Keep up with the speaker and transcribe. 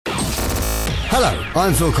Hello,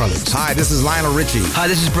 I'm Phil Collins. Hi, this is Lionel Richie. Hi,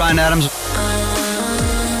 this is Brian Adams.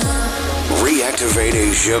 Reactivate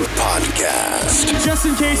Asia Podcast. Just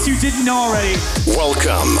in case you didn't know already.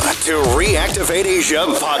 Welcome to Reactivate Asia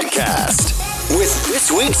Podcast. With this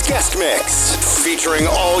week's guest mix, featuring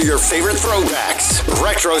all your favorite throwbacks,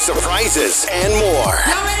 retro surprises, and more.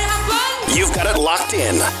 Y'all ready to have fun? You've got it locked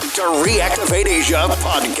in to Reactivate Asia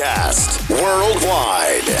Podcast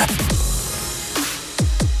worldwide.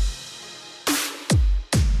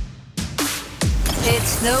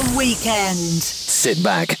 It's the weekend. Sit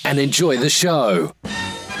back and enjoy the show.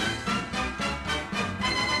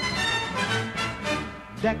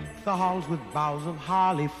 Deck the halls with boughs of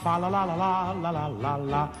holly, fa la la la la la la la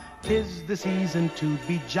la. 'Tis the season to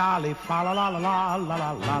be jolly, fa la la la la la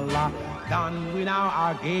la la la. Don we now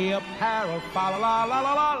our gay apparel, fa la la la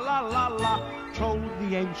la la la la la. Troll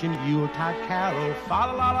the ancient Yuletide carol, fa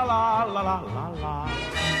la la la la la la la la.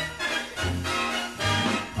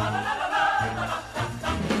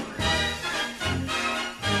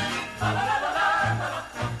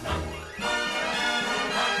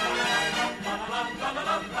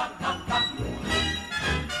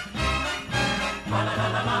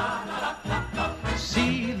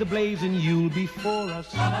 See the blazing Yule before us.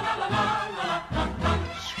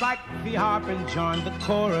 Strike the harp and join the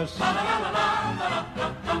chorus.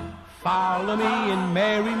 Follow me in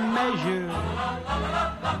merry measure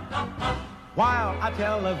while I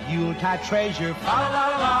tell of Yuletide treasure. Fa la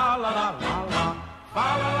la la la la la.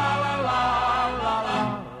 Fa la la la la la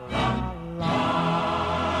la.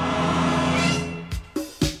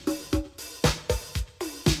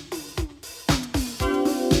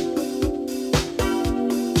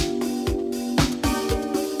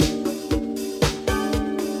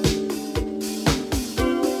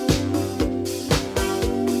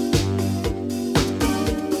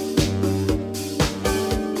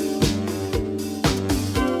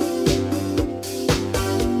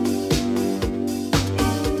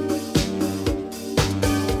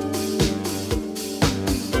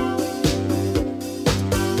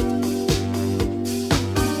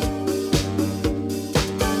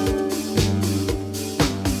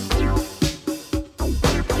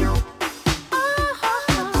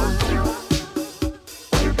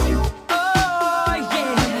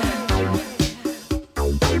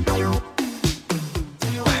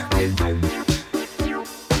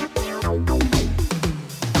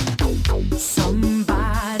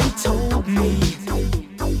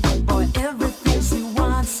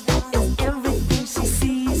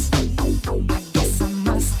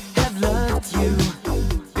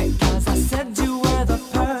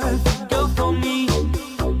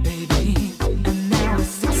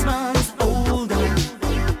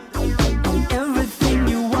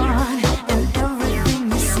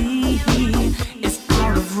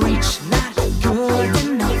 Reach now.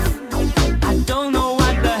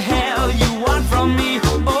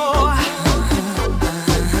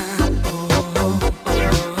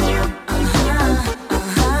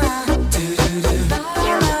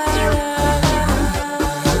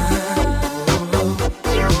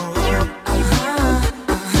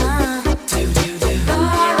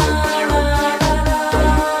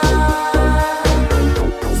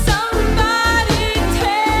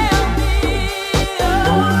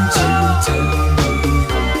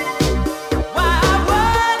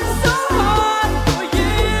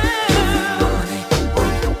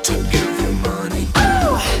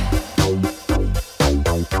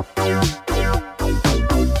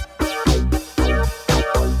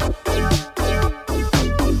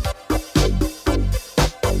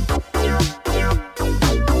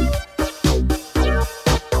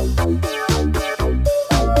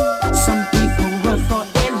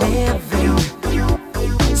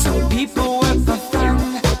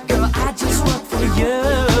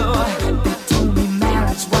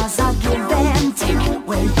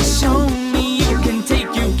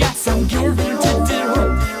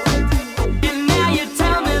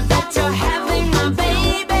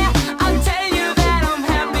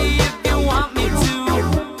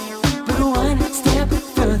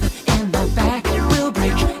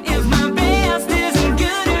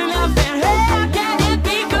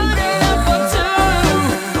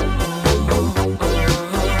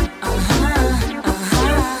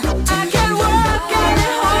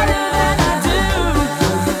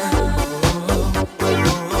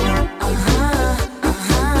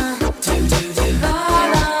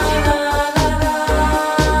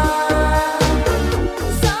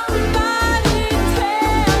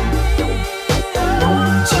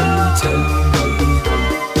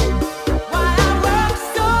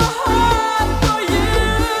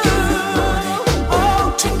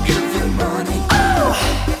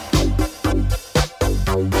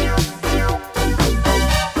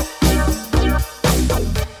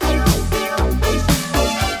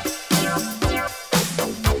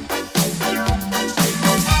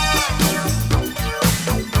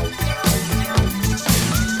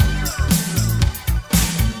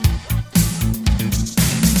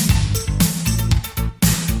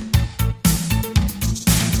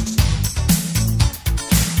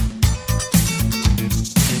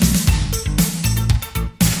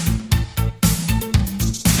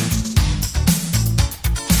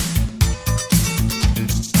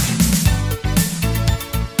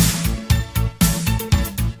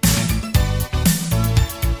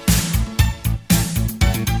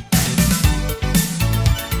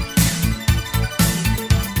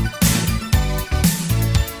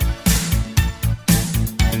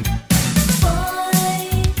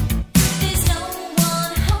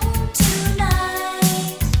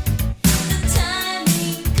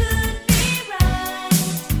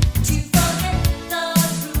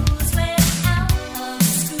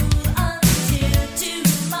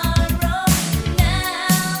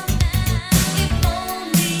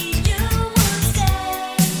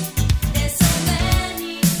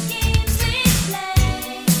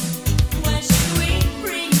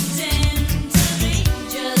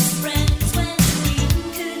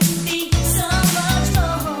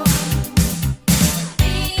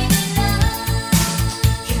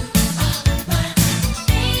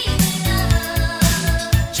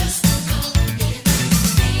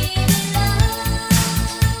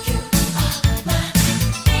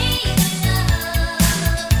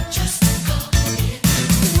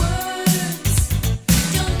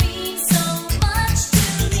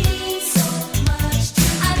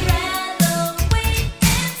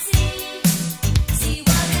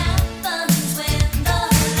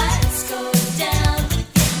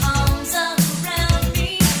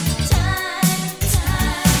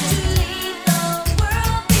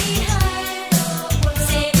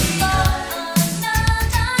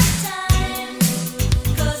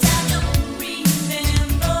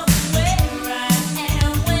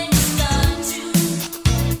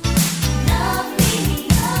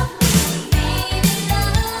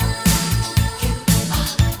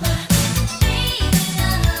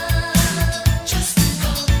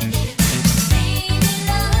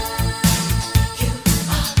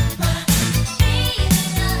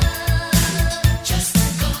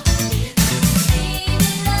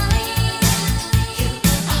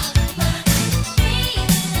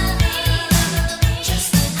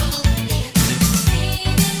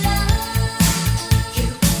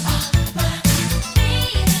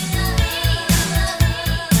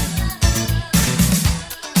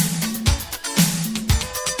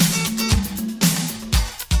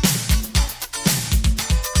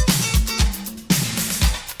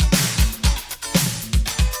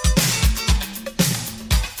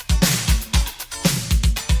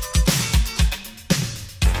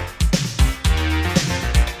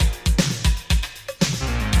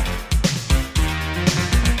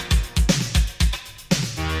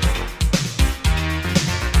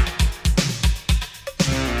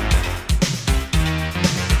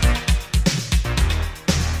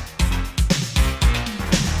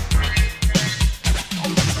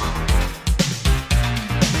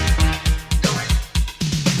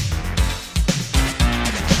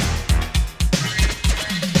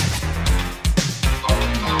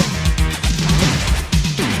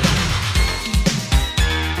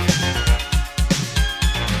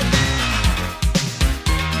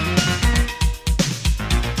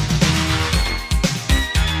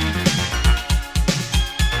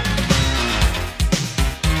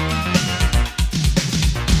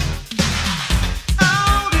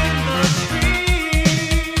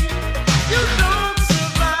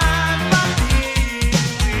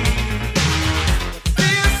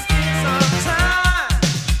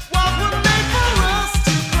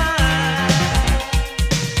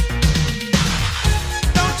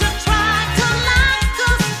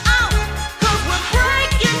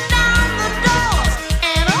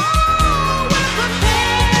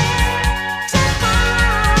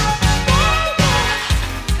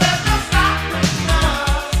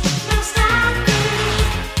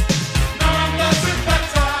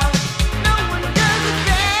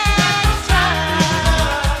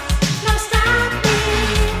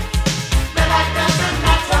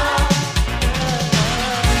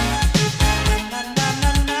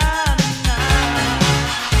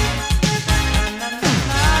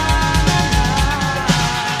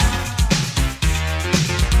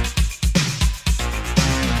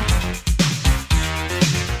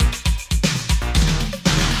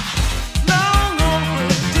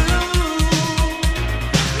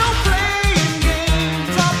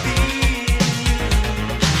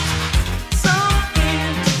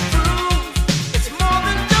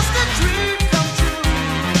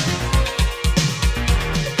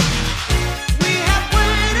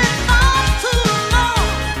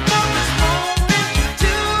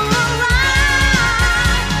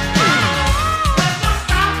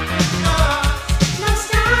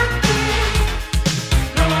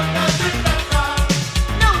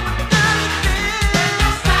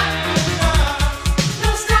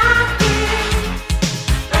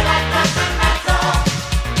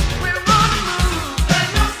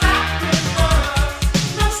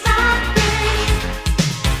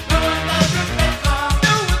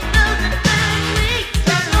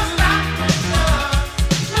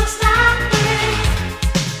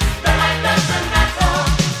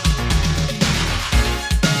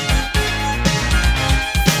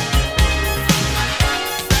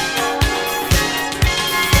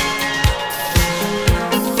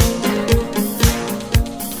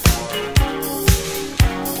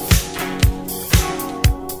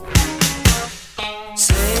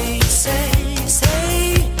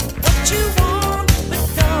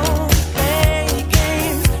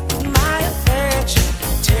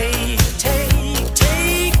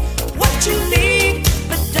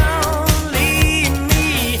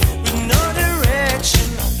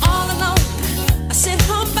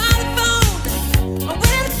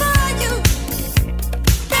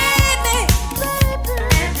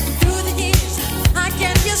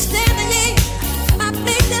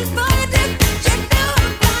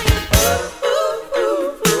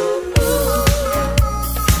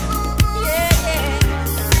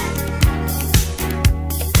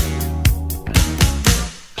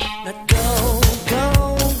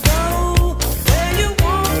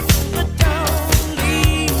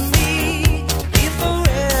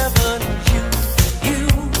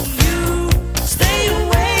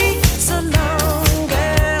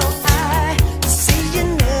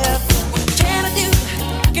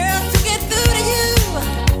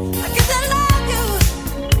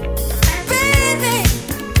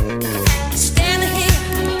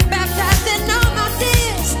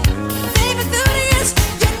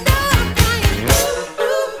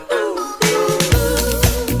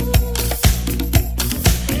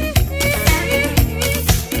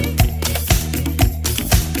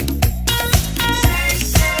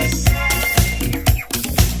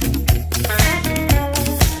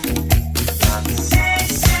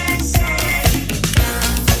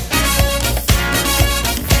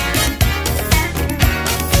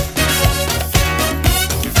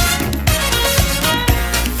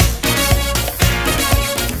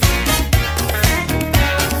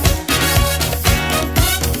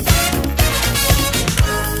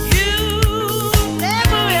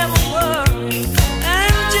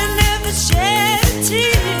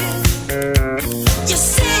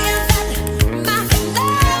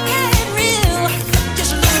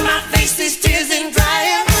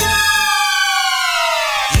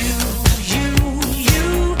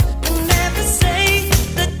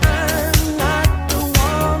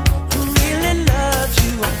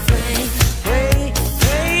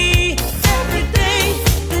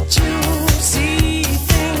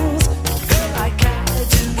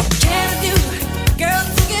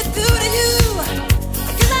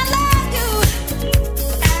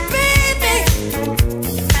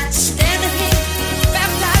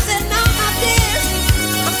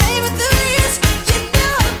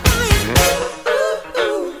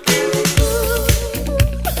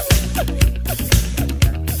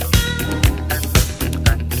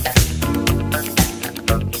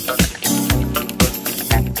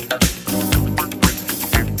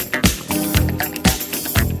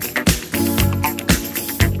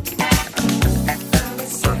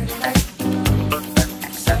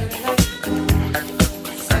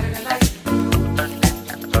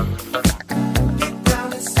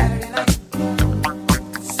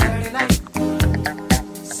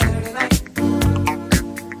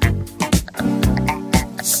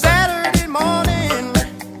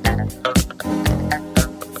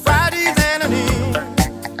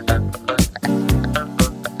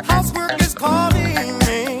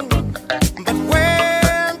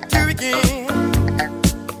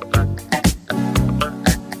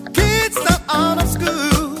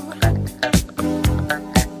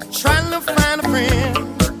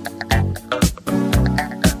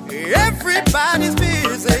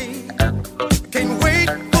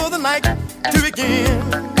 to begin.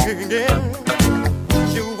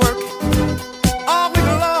 You work all week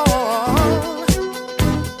long.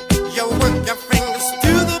 You work your fingers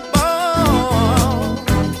to the bone.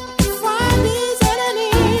 Friday's at an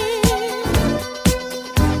end.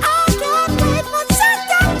 I can't wait for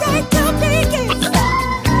Saturday to begin.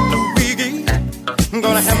 I'm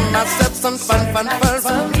gonna have myself some fun.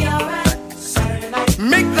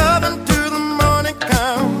 Make love until the morning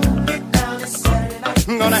come.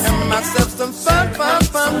 I'm gonna have myself some fun.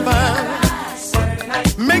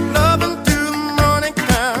 Make love until the morning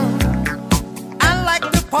come. I like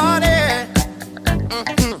to party.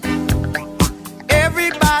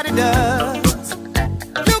 Everybody does.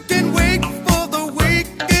 You can wait for the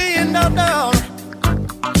weekend down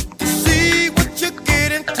to see what you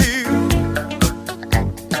get into.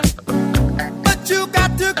 But you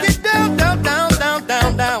got to get down.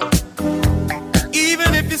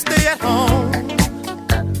 Even if you stay at home.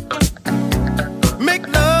 Make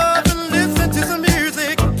love and listen to some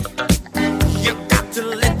music. You got to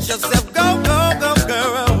let yourself go, girl.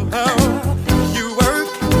 You work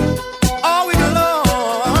all week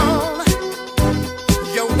long.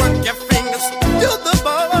 You work your fingers to the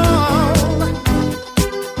bone.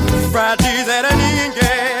 Friday's at an end,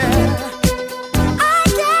 yeah. I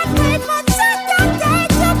can't wait for Saturday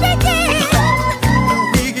to begin.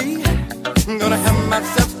 I'm gonna have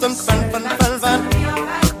myself some fun.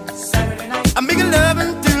 I'm making love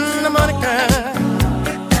until the morning come.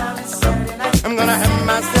 I'm gonna have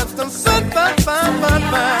myself some fun.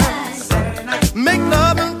 Make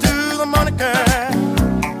love until the morning come.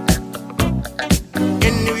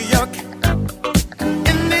 In New York,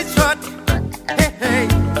 in Detroit, hey.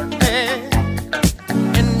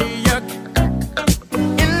 In New York,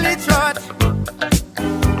 in Detroit,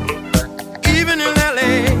 even in LA.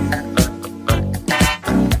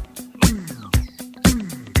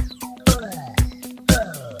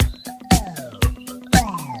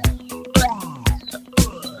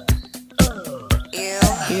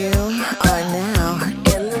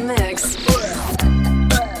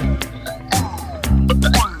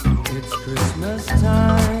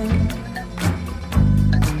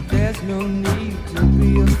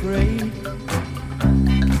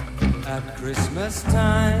 Christmas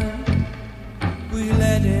time, we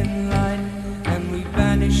let in light and we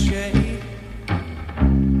banish shade.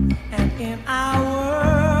 And in our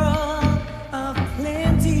world of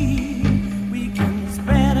plenty, we can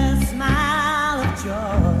spread a smile of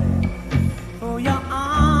joy. For your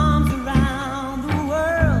arms around the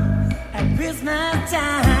world at Christmas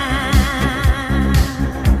time.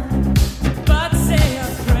 But say a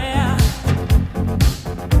prayer,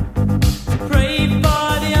 pray for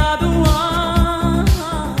the other one.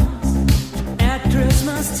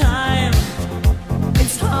 Time,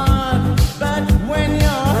 it's hard, but when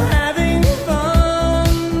you're having fun,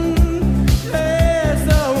 there's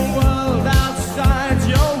a world outside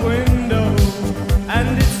your window, and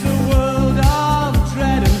it's the world of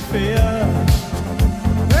dread and fear,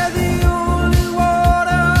 where the only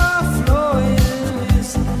water flowing is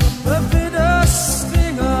the bitter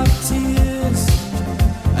sting of tears,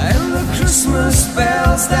 and the Christmas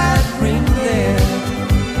bells that ring there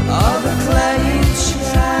are the clanging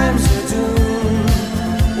chimes of doom.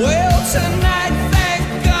 Well, tonight, thank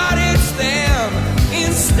God it's them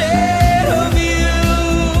instead of you.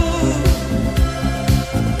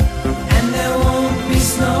 And there won't be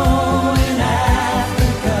snow in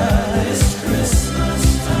Africa this Christmas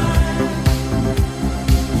time.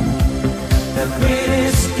 The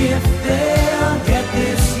greatest gift they'll get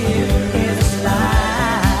this year is life.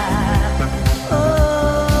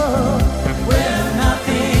 Oh, where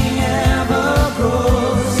nothing ever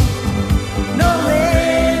grows. No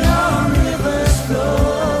rain or rivers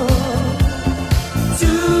flow.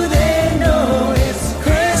 Do they know it's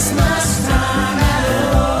Christmas time at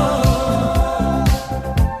all?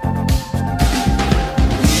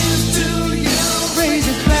 Here's to you, raise a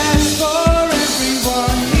glass for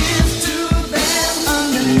everyone. Here's to them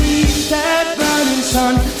underneath that burning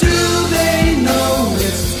sun. Do they know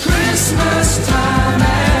it's Christmas time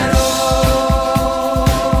at all?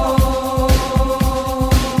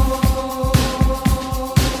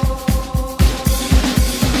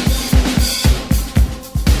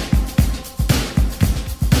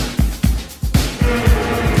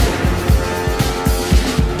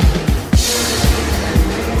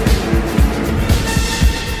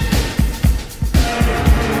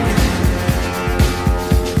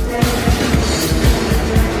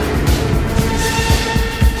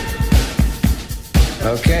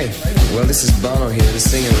 Okay, well, this is Bono here, the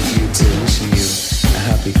singer with you too, wishing you a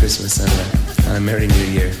happy Christmas and a Merry New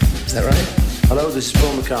Year. Is that right? Hello, this is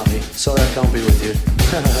Paul McCartney. Sorry I can't be with you.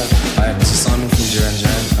 Hi, this is Simon from Duran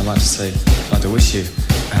Duran. I'd like to wish you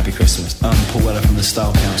a happy Christmas. I'm Paul Weller from the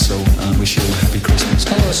Style Council, and I wish you all a happy Christmas.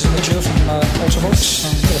 Hello, this is Joe from Ultravox.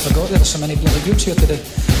 I forgot there were so many bloody groups here today.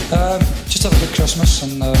 Just have a good Christmas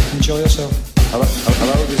and enjoy yourself. Hello,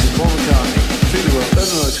 this is Paul McCartney. Feed the world, let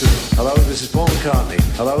them know it's with you. Hello, this is Paul McCartney.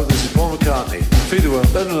 Hello, this is Paul McCartney. Feed the world,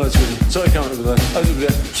 let them know it's with you. Sorry I can't be with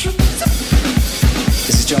you.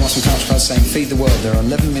 This is John Ross from Couchpad saying, feed the world. There are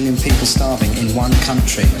 11 million people starving in one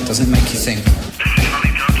country. Doesn't it make you think?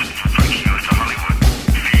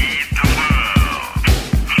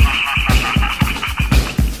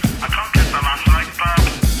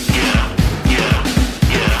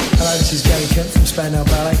 Hello, this is Gary Kent from Spandau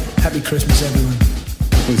Ballet. Happy Christmas, everyone.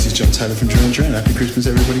 Well, this is John Taylor from Duran Duran. Happy Christmas,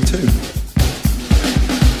 everybody, too.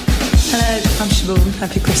 Hello, I'm Siobhan.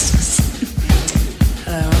 Happy Christmas.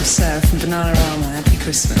 Hello, I'm Sarah from Bananarama. Happy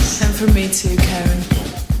Christmas. And from me too, Karen.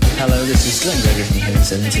 Hello, this is Glenn Gregory from Heaven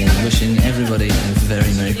 17, wishing everybody a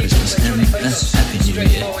very Merry Christmas and a Happy New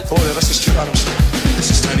Year. Oh, yeah, this is Stuart Adamson.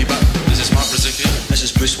 This is Tony Butt. This is Mark Brzezicki. This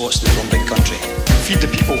is Bruce Watson from Big Country. Feed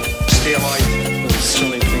the people, stay alive. It's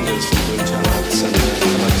Johnny Fingers from Blue Channels, and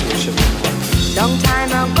I'd like to wish everyone. Long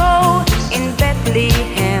time ago in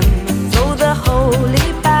Bethlehem, so the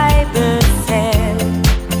Holy Bible said,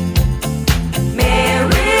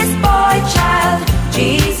 Mary's boy child,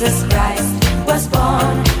 Jesus Christ, was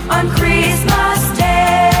born on Christmas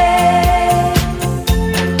Day.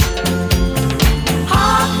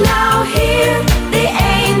 Hark now, hear the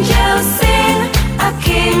angels sing, a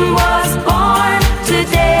king was born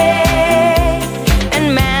today,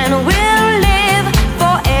 and man will live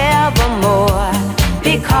forevermore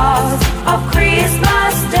because of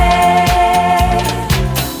Christmas Day.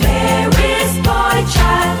 Mary's boy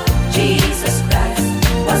child, Jesus Christ,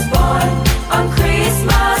 was born on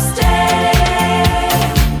Christmas Day.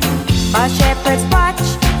 While shepherds watch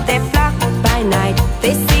their flock by night,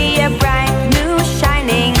 they see a bright new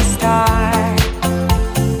shining star.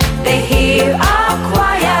 They hear a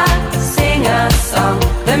choir sing a song,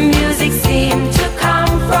 the music seemed to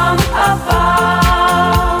come from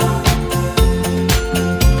afar.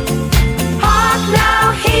 Hark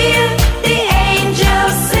now, hear the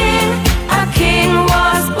angels sing, a king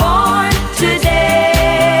was born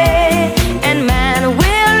today, and man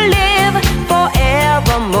will live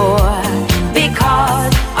forevermore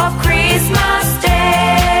because of Christmas Day.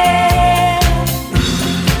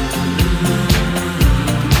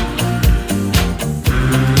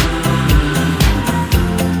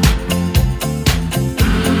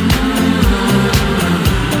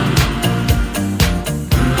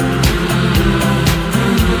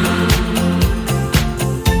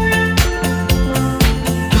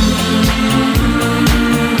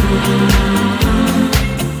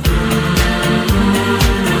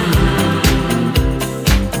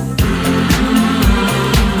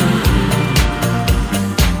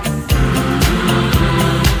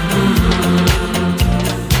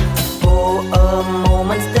 For a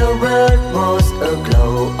moment the world was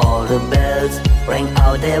aglow. All the bells rang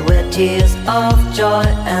out, there were tears of joy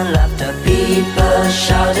and laughter. People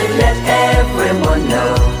shouted, let everyone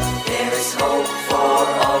know there is hope for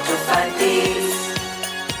all to find peace.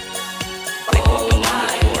 Oh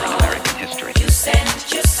my Lord, you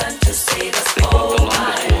sent your son to save us. Oh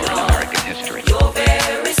my Lord, your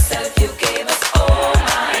very self you gave us. Oh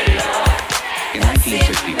my Lord, in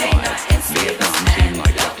 1965, Vietnam seemed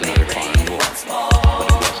like just another foreign war, but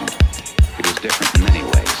it wasn't. It was different in many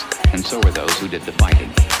ways, and so were those who did the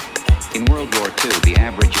fighting. In World War II, the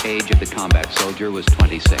average age of the combat soldier was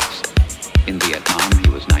 26. In Vietnam, he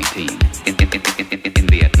was 19. In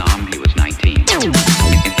Vietnam, he was 19. In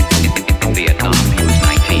Vietnam, he was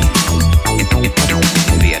 19.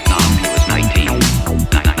 In Vietnam, he was 19.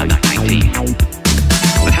 19.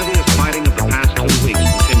 The heaviest fighting of the past 2 weeks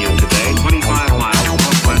continued today, 25 miles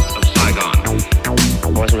northwest of Saigon.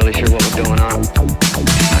 I wasn't really sure what was going on.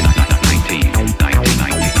 19.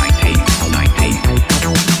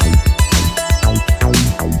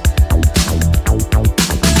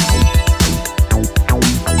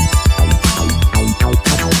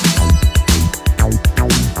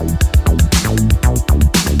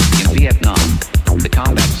 In Vietnam, the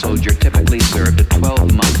combat soldier typically served a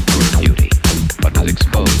 12-month tour of duty, but was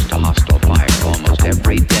exposed to hostile fire almost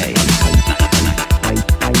every day.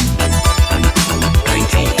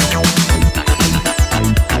 19.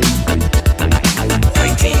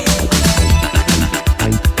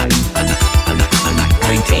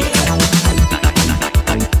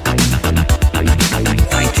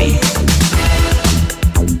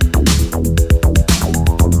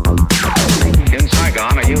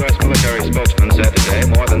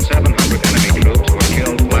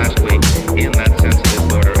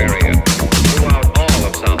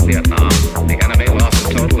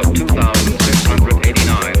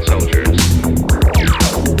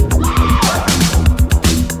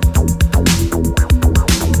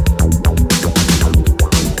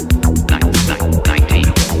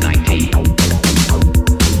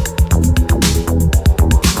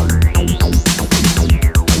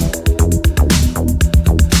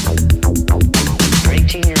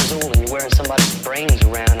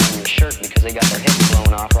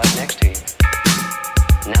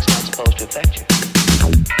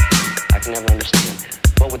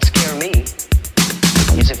 What would scare me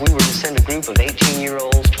is if we were to send a group of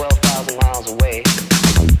 18-year-olds 12,000 miles away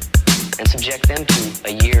and subject them to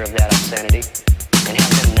a year of that obscenity and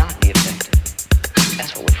have them not be affected.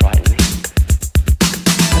 That's what would frighten me.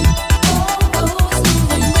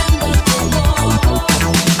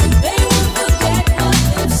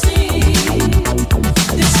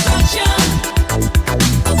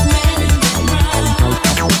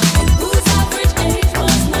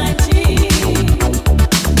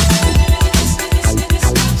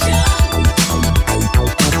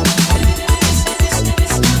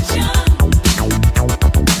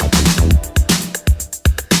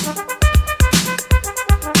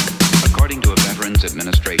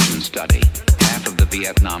 Study. Half of the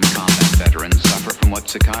Vietnam combat veterans suffer from what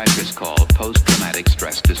psychiatrists call post-traumatic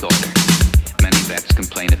stress disorder. Many vets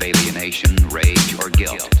complain of alienation, rage, or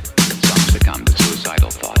guilt. Some succumb to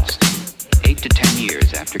suicidal thoughts. 8 to 10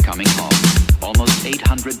 years after coming home, almost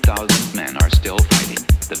 800,000 men are still fighting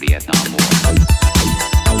the Vietnam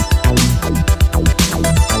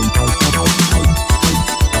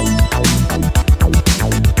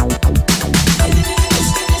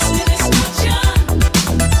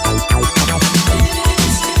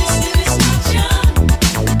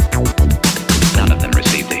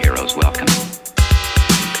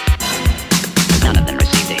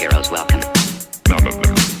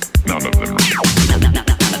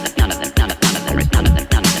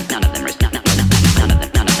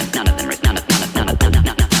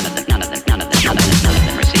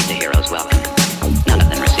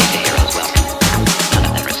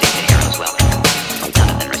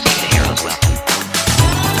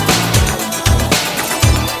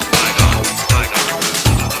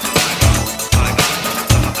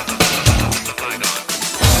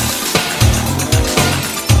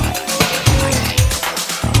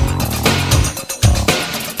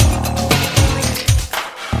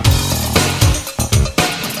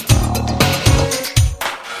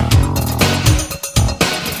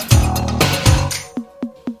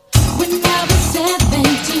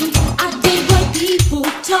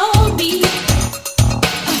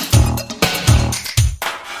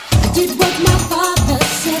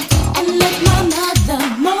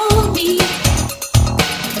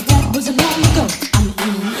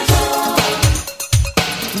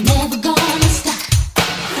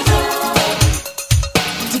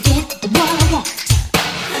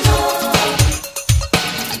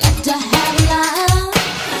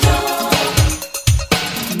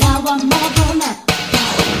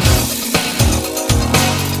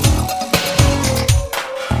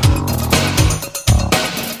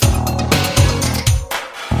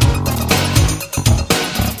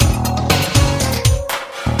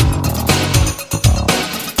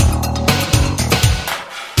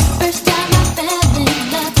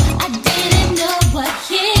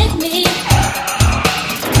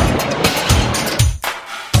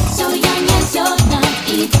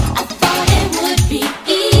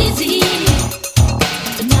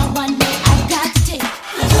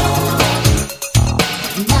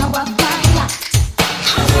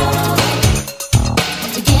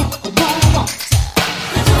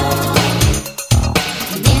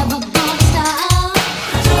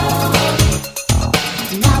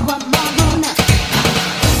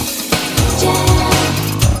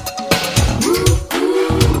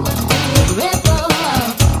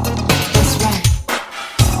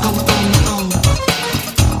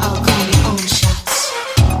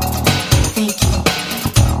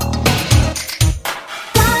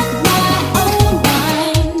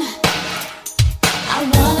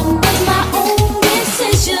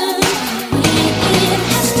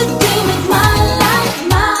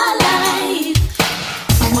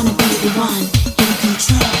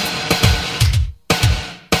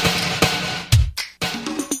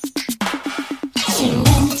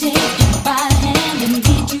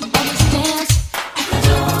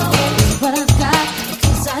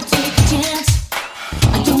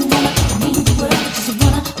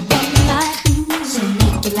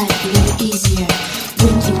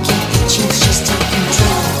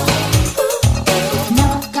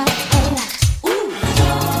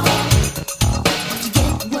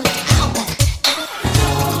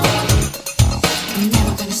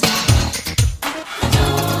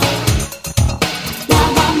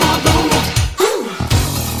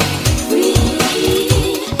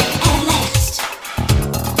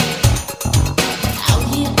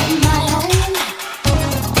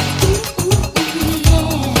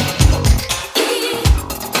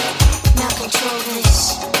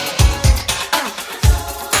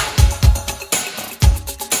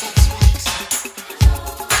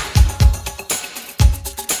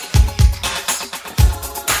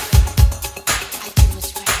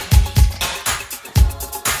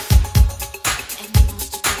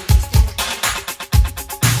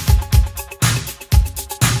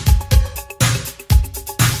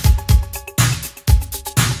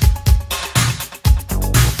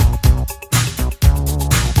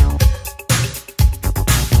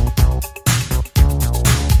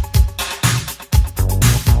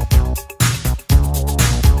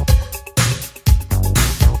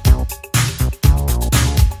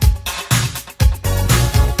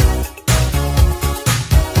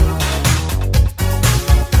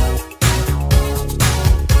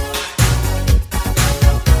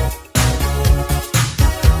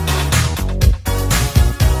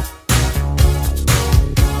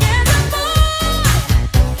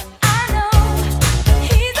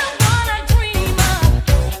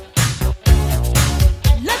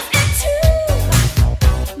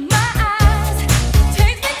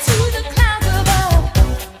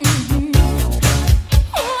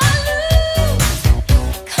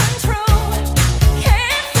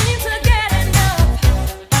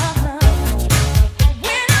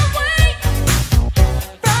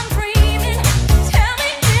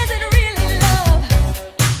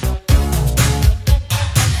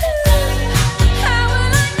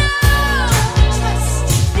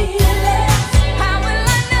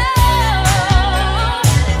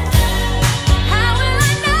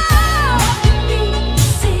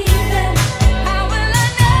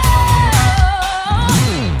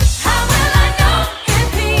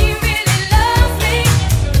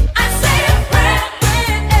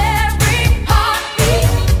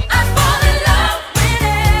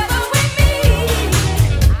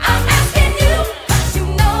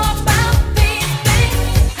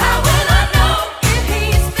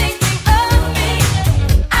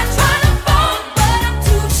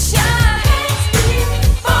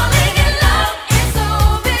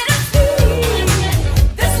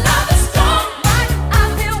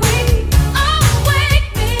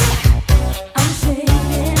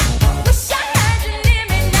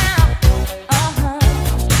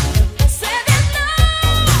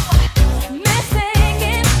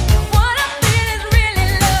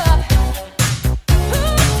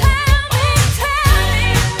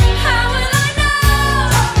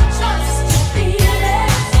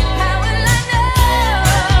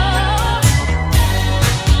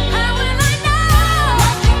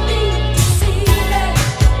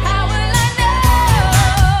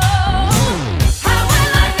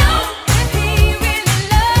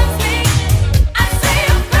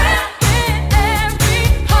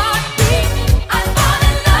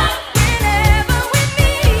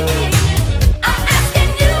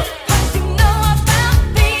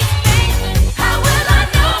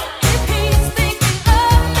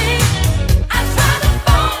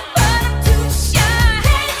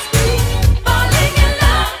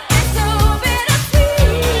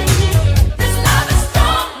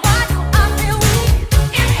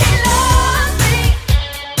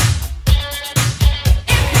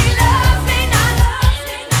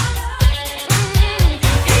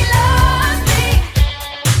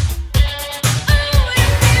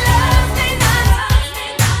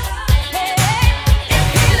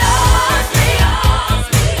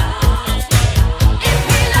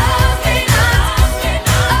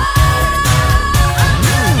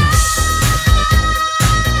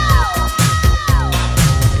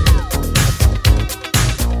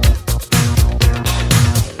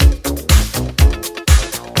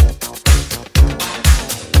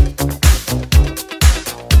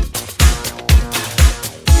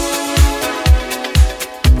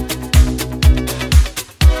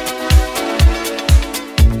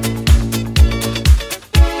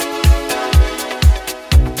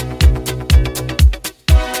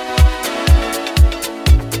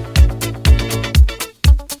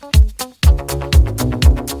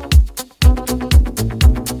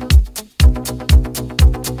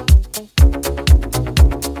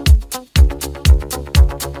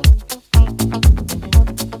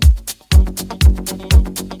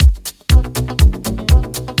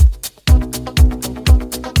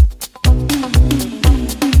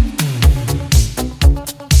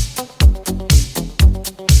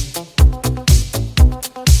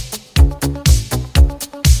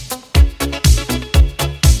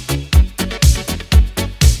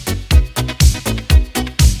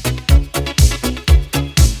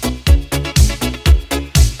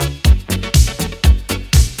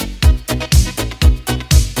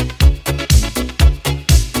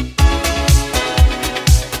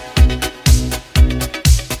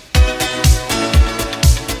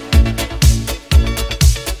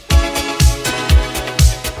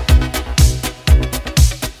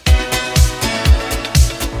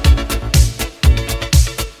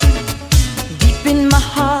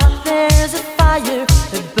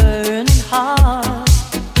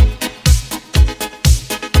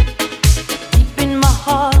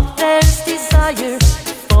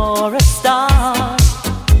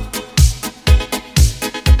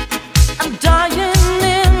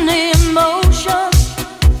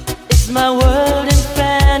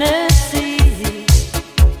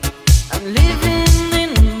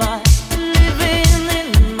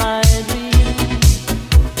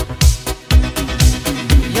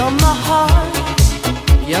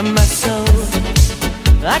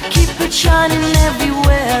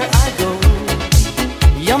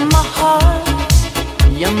my heart,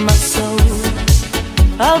 you're my soul.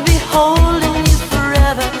 I'll be holding you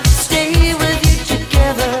forever, stay with you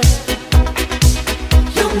together.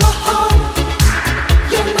 You're my heart,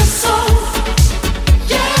 you're my soul.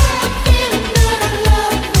 Yeah, I'm feeling that our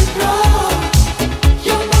love will grow.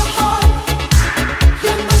 You're my heart,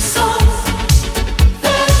 you're my soul.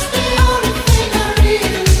 That's the only thing I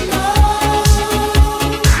really know.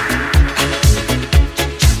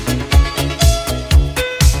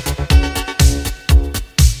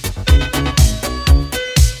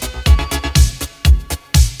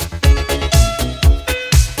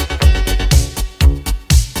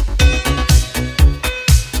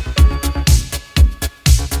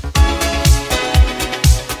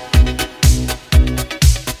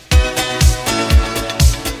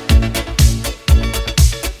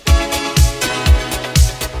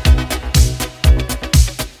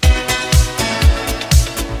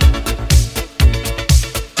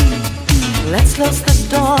 Let's close the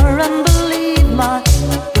door and believe my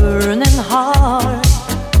burning heart.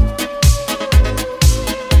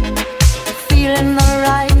 Feeling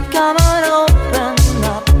alright, come on, open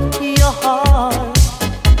up your heart.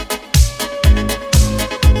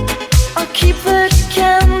 I'll keep the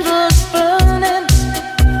candles burning,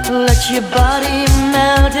 let your body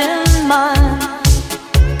melt in mine.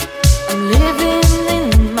 I'm living in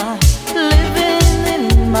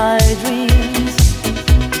my dreams.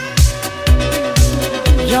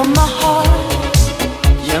 You're my heart,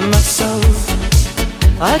 you're my soul.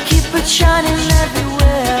 I keep it shining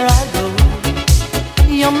everywhere I go.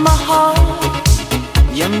 You're my heart,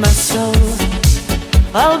 you're my soul.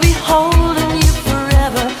 I'll be holding you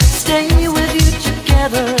forever, stay with you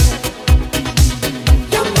together.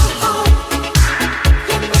 You're my heart,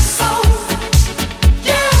 you're my soul.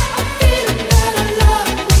 Yeah, I'm feeling that our love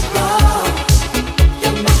will grow.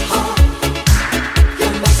 You're my heart,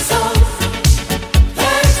 you're my soul.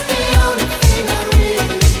 That's the only thing I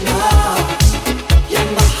really know.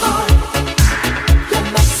 You're my heart, you're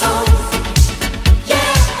my soul.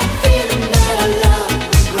 Yeah, I'm feeling that our love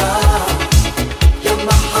will grow. You're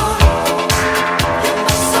my heart, you're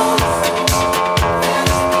my soul.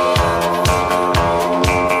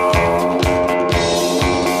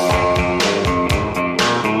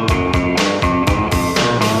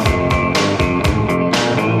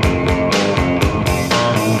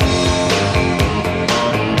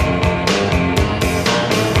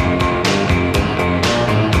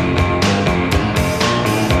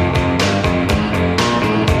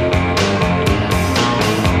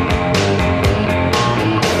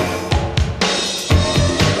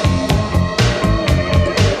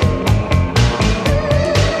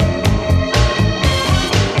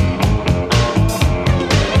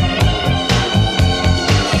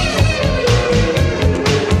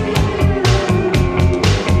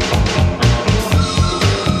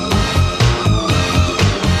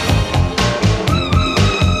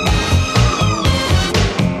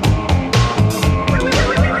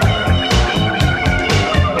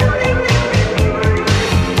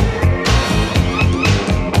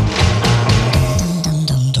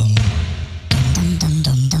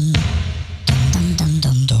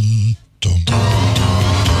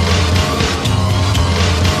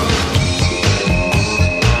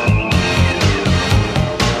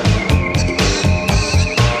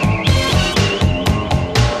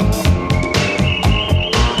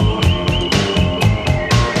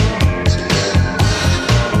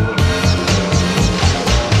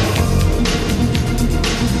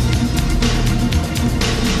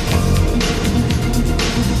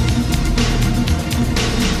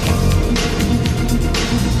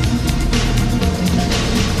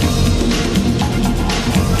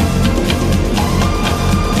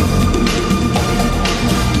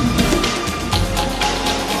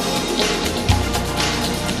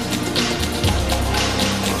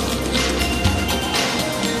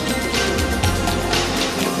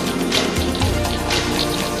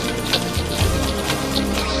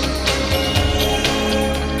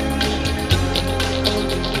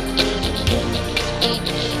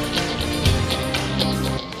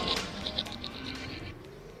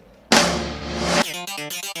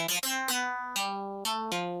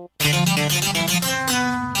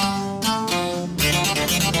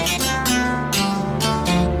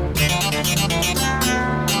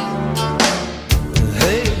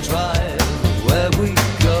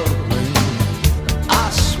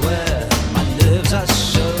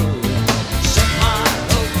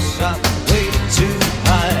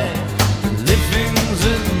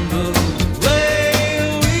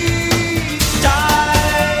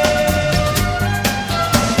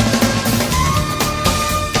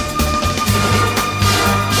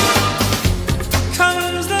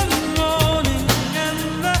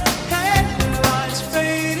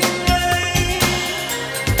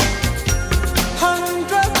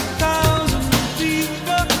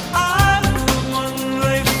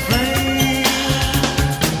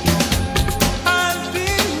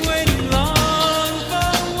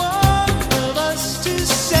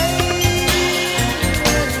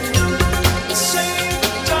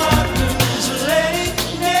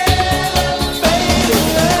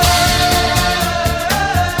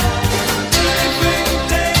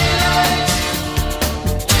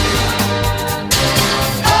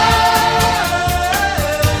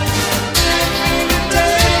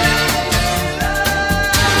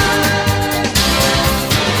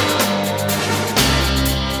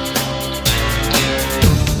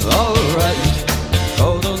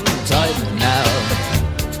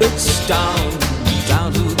 down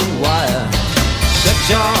to the wire. Set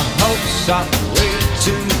your hopes up way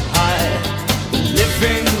too high.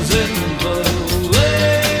 Living's in the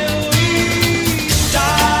way we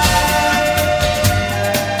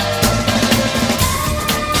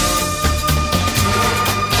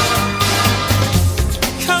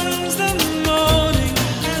Comes the morning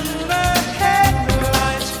and the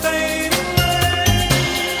headlights fade away.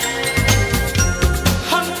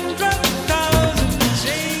 100,000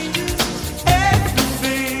 changes,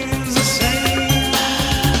 everything's the same.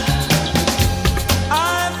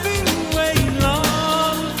 I've been waiting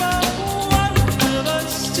long for one of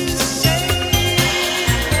us to say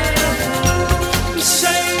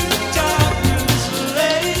the darkness,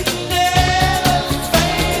 let it never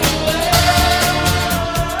fade away.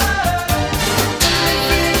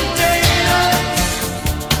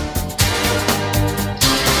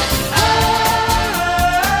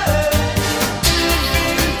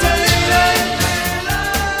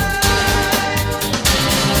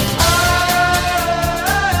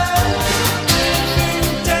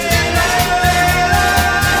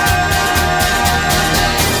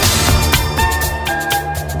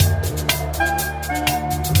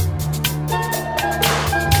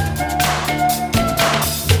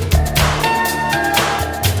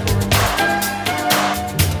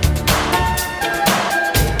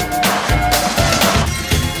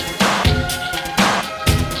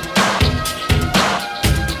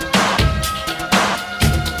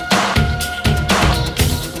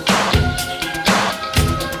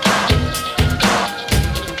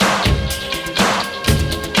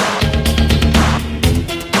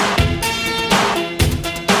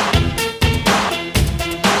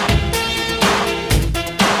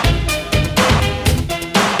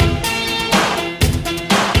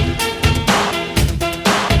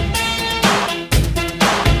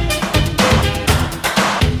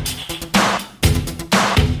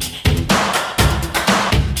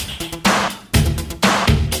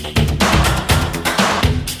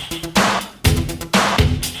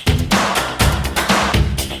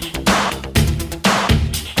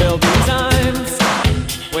 There'll be times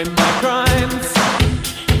when my crimes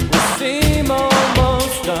will seem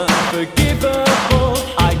almost unforgivable.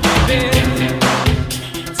 I give in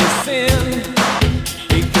to sin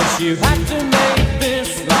because you have to make this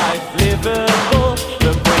life livable.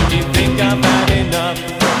 But when you think I've had enough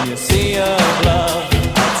from your sea of love,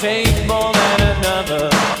 I'll take more than another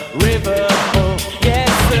river full.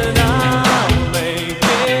 Yes, and I'll make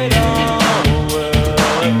it all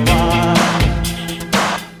worthwhile.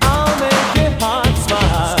 I'll make your heart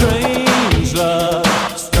smile. Strange love,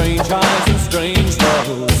 strange highs and strange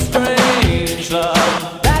lows. Strange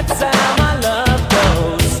love, that's how my love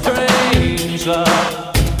goes. Strange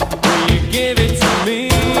love, will you give it to me?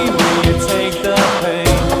 Will you take the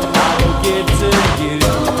pain? I will give to you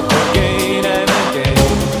again and again.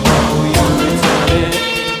 Oh, you return it.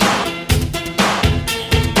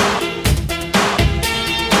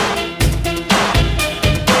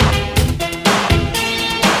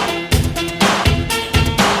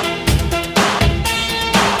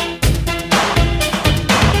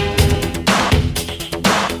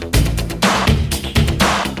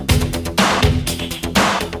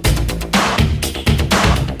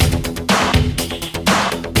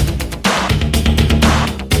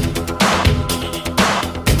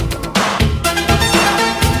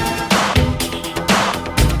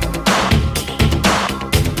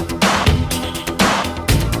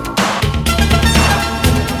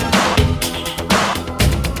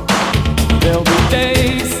 There'll be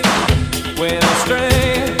days when I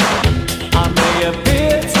stray. I may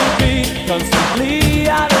appear to be constantly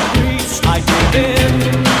out of reach. I give in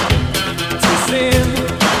to sin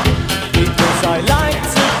because I like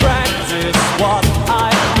to practice what I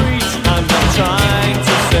preach. I'm not trying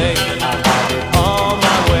to say I have it all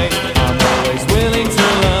my way. I'm always willing to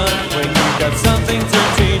learn when you've got something to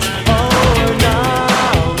teach. Oh, and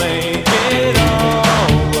I'll make it all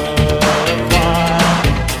worthwhile.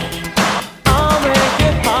 I'll make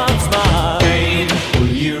your heart smile. Pain,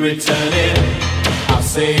 will you return it? I'll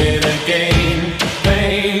say it again.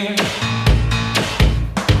 Pain,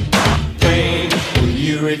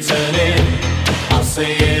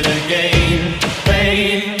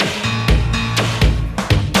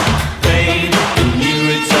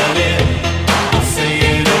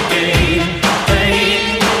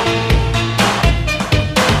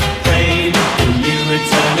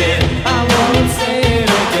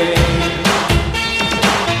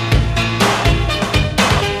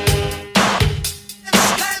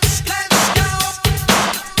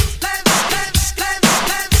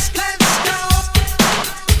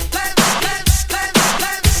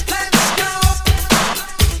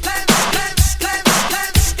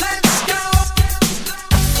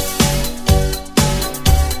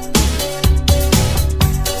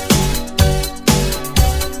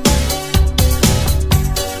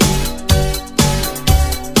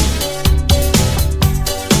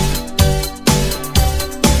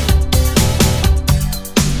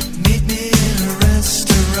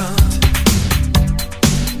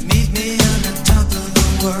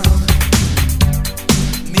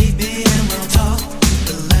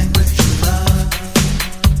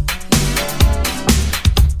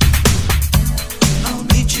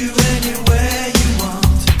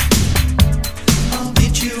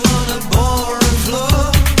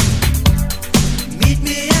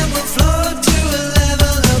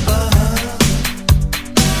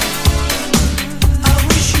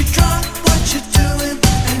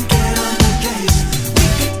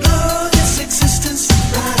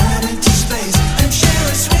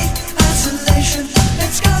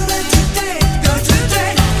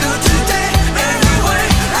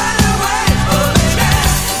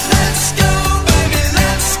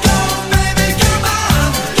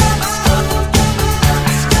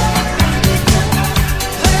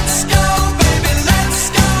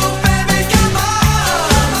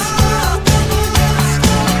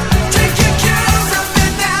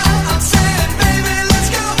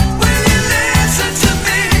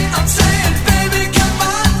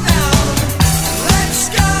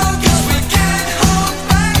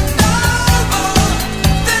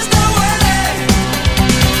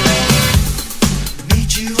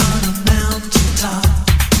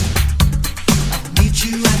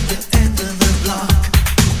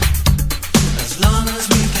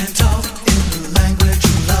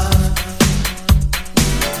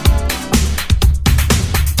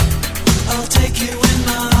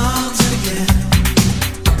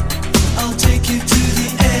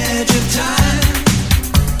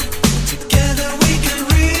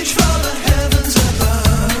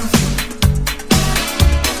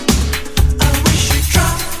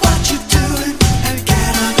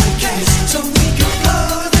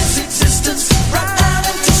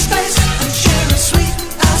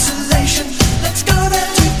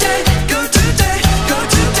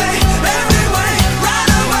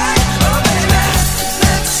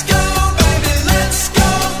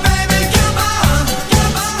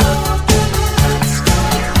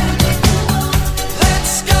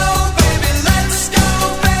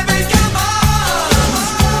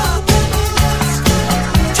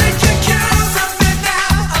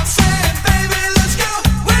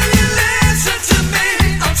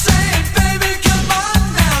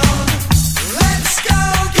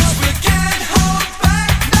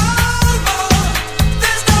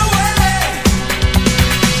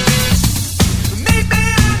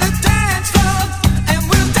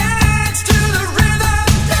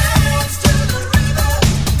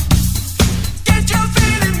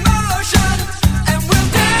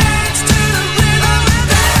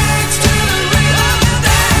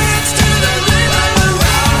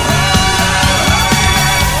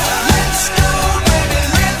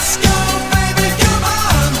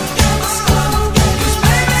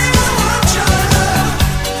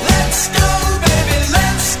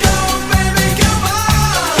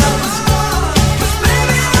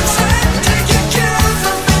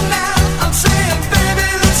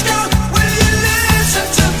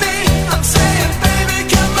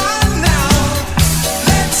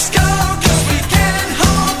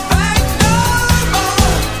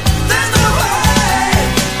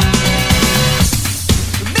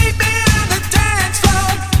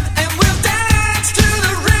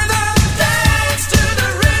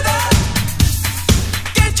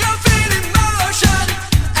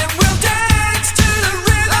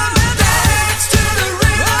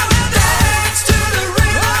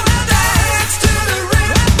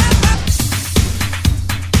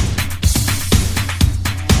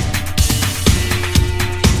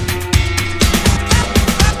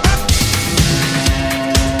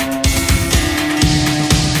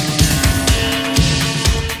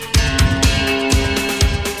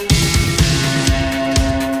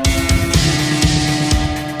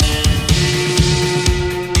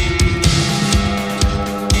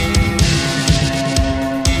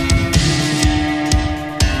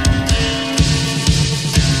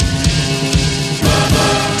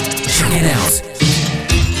 Back it out.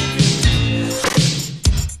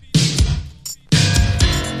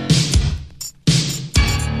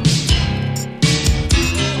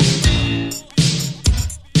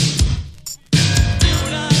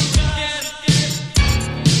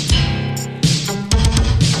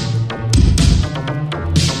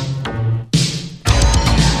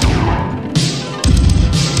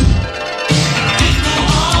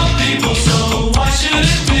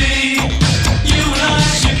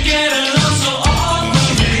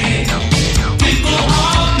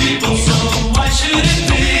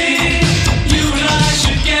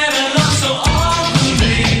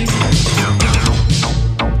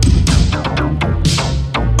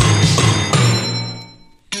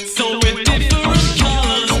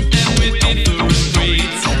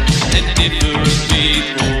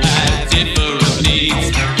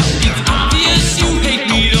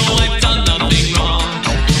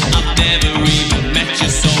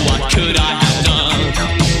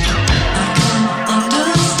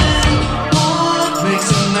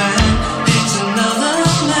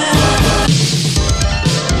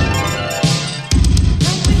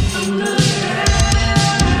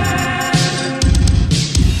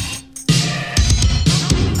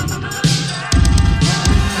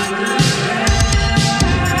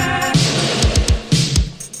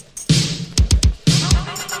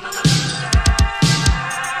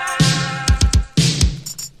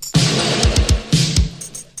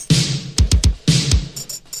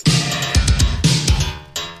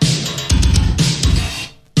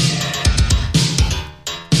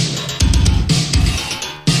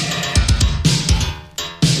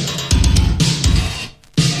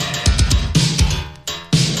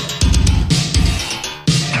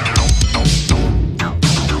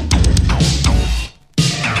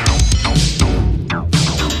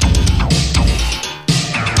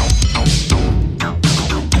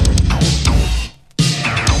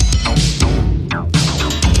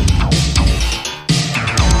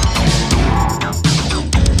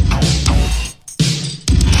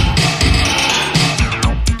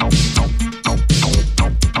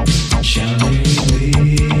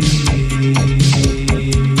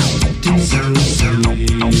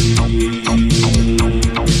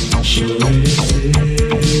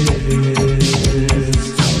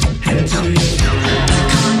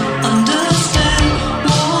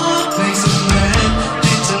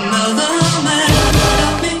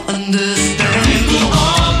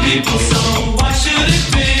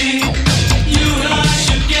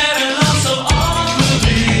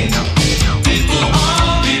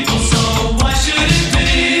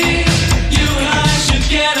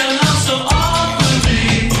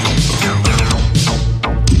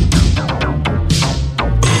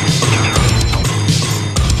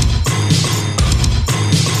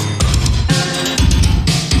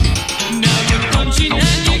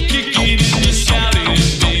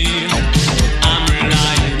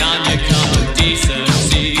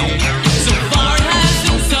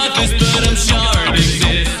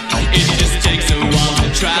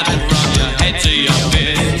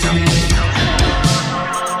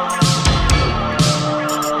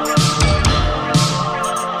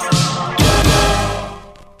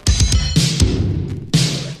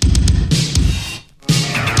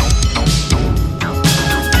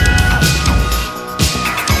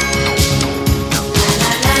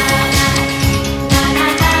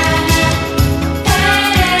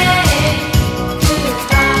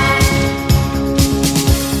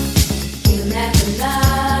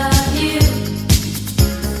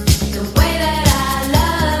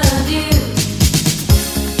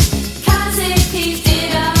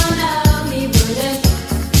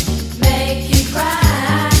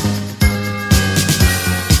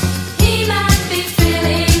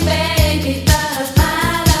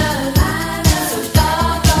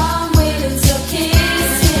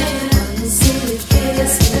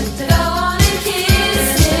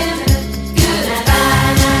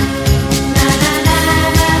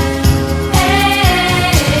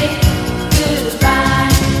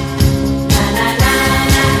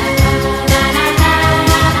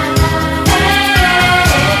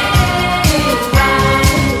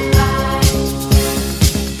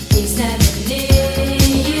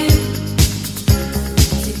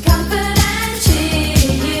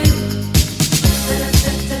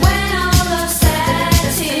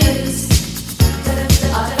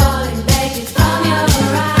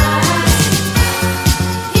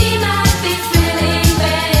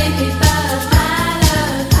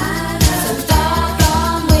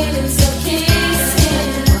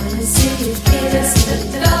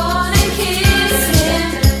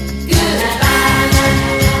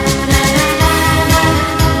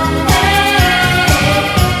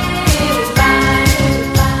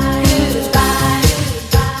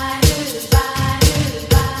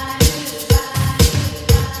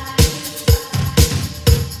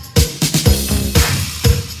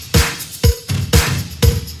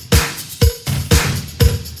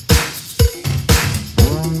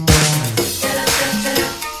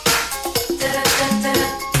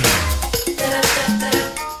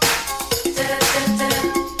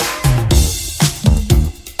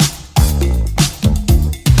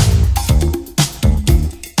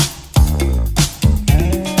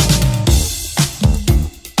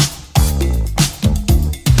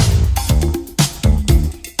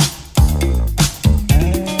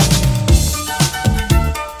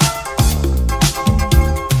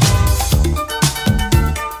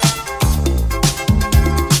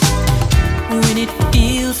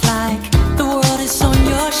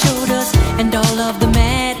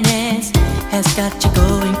 has got you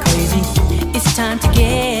going crazy. It's time to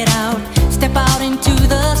get out, step out into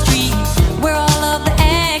the street, where all of the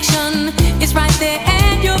action is right there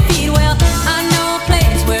at your feet. Well, I know a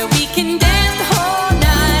place where we can dance the whole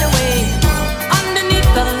night away, underneath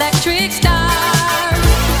the electric stars.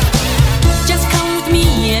 Just come with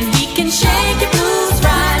me and we can shake your blues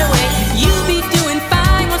right away. You'll be doing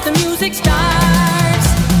fine once the music starts.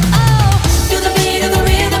 Oh, feel the beat of the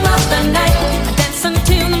rhythm of the night, dance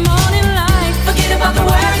until the morning light. Forget about the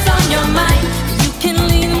worries on your mind, you can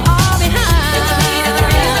leave them all behind. Feel the beat of the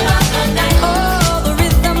rhythm of the night. Oh, the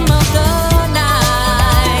rhythm of the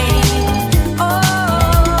night. Oh,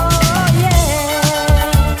 yeah.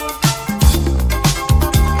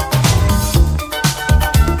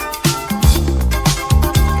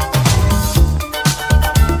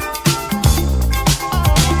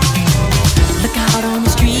 Look out on the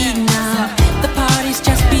street now, the party's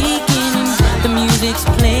just beginning. The music's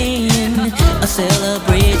playing, a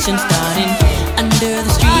celebration starting. Under the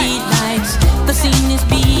street lights, the scene is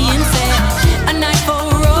being set. A night for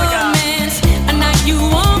romance, a night you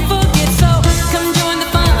won't forget. So come join the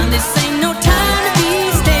fun, this ain't no time to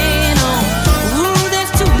be staying on. Ooh,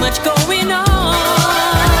 there's too much going on.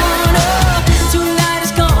 Oh, tonight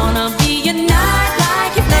is gonna be a night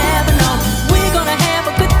like you've never known. We're gonna have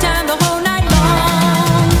a good time the whole night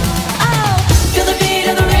long. Oh, feel the beat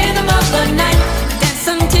of the rhythm of the night, dance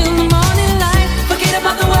until the morning light. Forget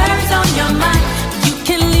about the worries on your mind, you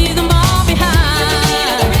can leave them all behind.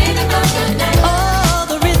 Oh,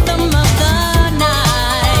 the rhythm of the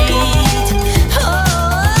night. Oh,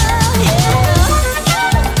 yeah.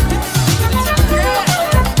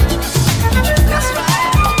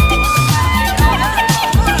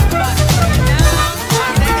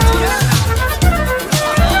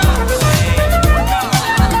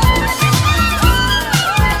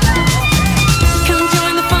 Come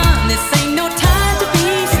join the fun, this ain't no time to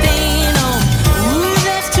be staying on. Ooh,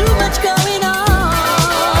 there's too much going on.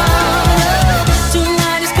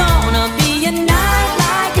 Tonight is gonna be a night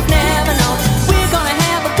like you've never known. We're gonna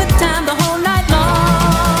have a good time the whole night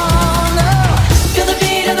long. Oh, feel the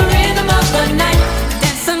beat of the rhythm of the night,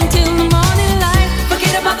 dance until the morning light.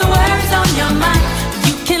 Forget about the worries on your mind,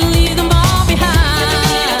 you can leave them all behind.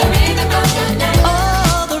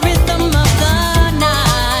 Oh, the rhythm of the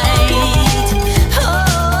night. Oh,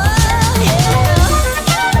 yeah.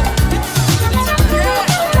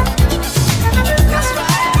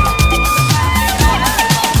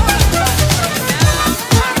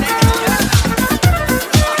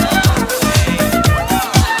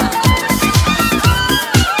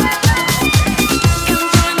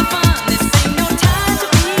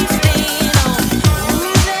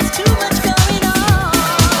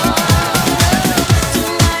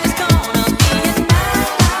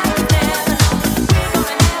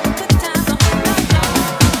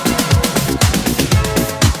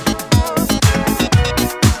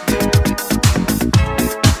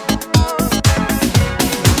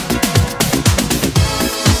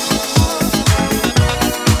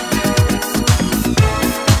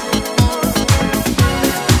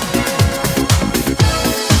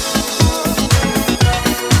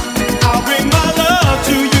 I'll bring my love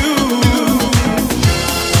to you.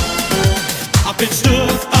 I've been stood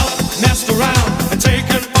up, messed around, and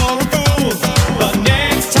taken for a fool. But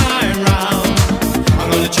next time round, I'm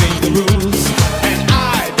gonna change the rules. And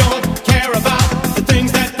I don't care about the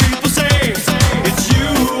things that people say. It's you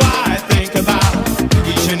I think about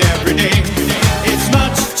each and every day. It's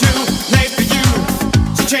much too late for you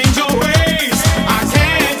to change your ways. I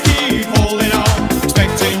can't keep holding on,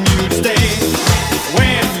 expecting you to stay.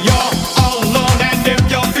 When you're all alone and if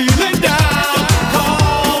you're feeling down,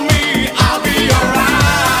 call me, I'll be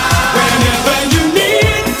around. Whenever you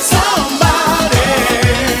need somebody,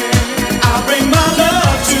 I'll bring my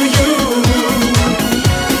love to you.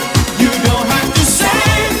 You don't have to say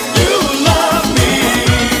you love me,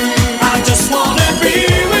 I just wanna be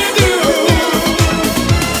with you.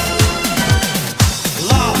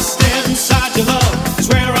 Lost inside your love is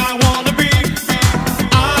where I wanna be.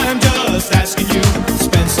 I'm just asking you to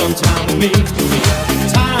spend some time with me.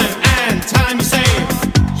 Time and time you say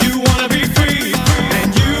you wanna be free, and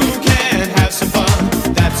you can have some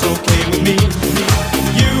fun, that's okay with me.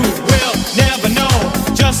 You will never know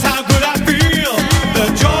just how good I feel. The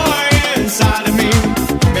joy inside of me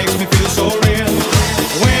makes me feel so real.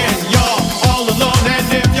 When you're all alone and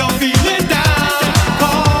if you're feeling down,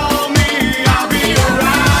 call me, I'll be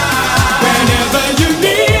around. Whenever you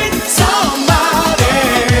need somebody,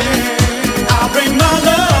 I'll bring my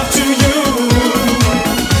love to you.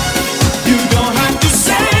 You don't have to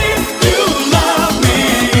say you love me,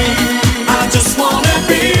 I just wanna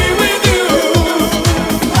be with you.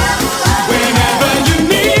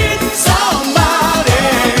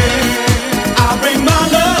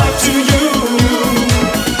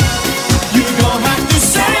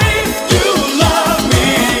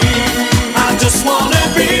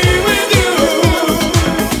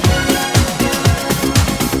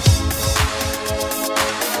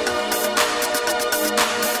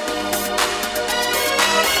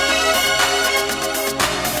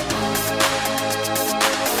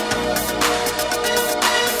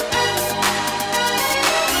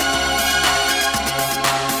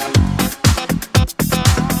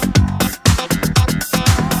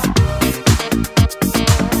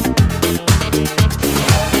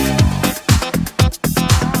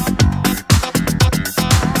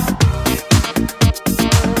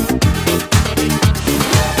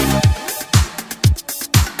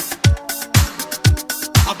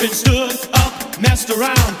 messed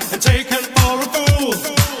around and taken for a fool.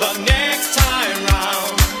 The next time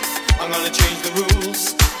round, I'm gonna change the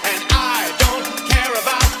rules. And I don't care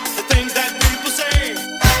about the things that people say.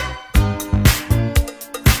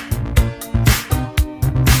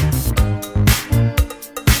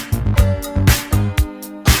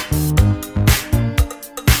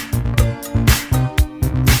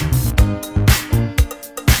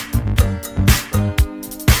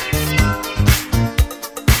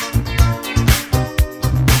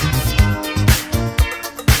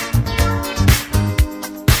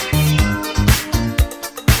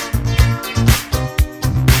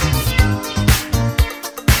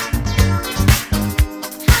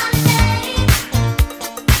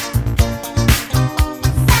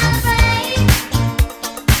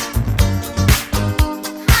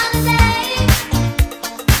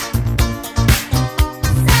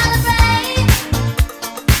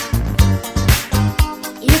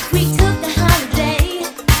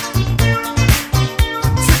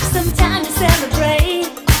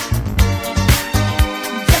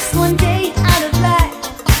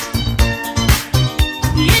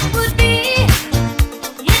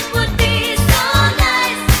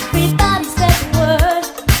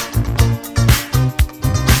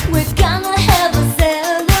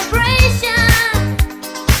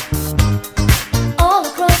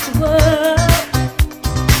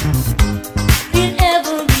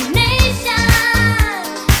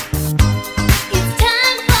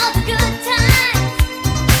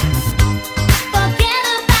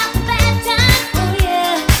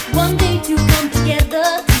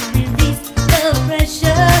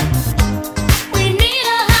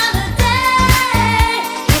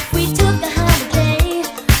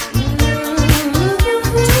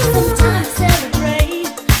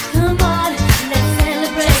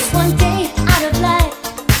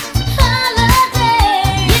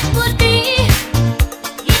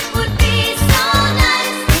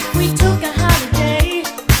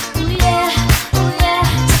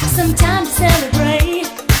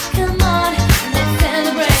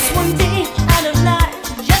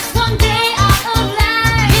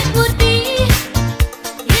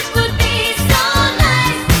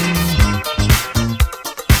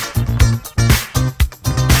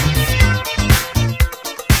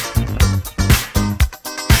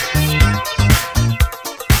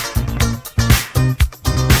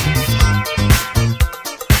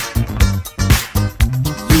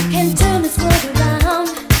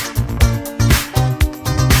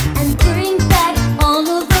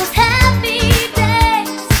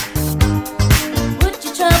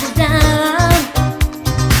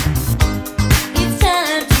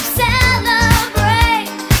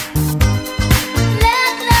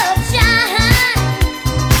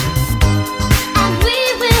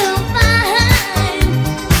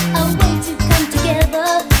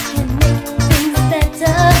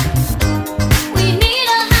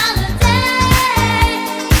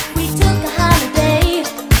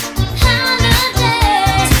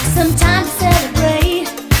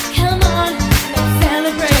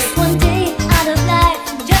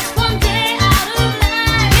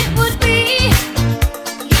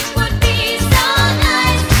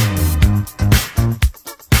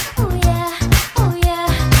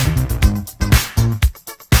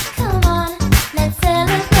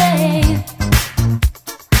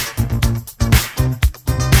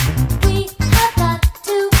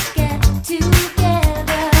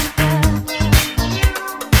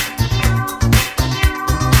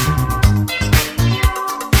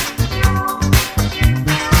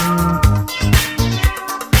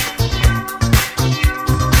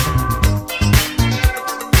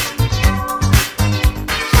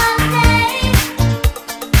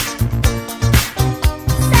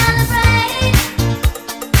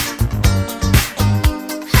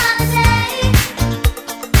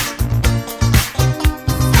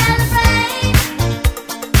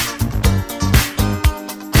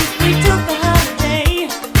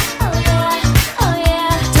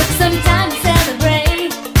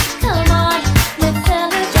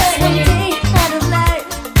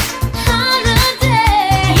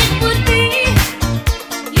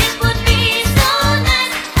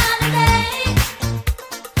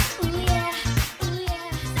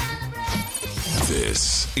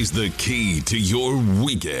 is the key to your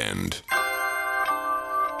weekend.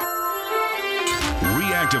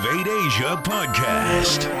 Reactivate Asia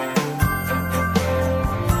Podcast.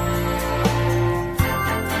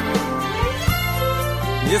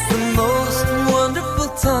 It's the most wonderful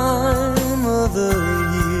time of the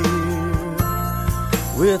year,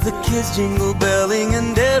 with the kids jingle belling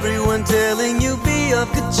and everyone telling you be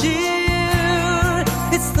of good cheer.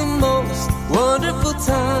 It's the most wonderful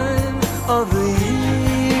time of the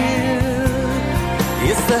year.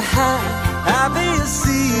 It's the happiest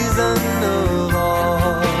season of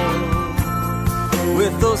all,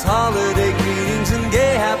 with those holiday greetings and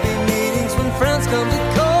gay happy meetings when friends come to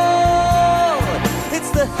call.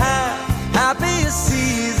 It's the happiest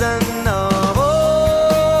season of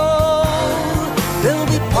all. There'll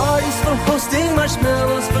be parties for hosting,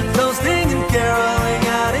 marshmallows for toasting, and caroling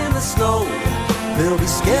out in the snow. There'll be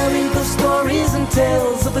scary ghost stories and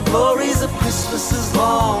tales of the glories of Christmases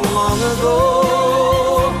long, long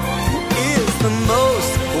ago. It's the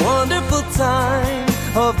most wonderful time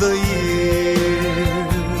of the year.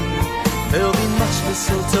 There'll be much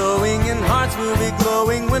mistletoeing and hearts will be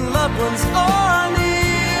glowing when loved ones are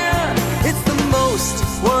near. It's the most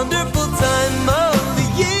wonderful time of the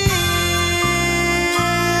year.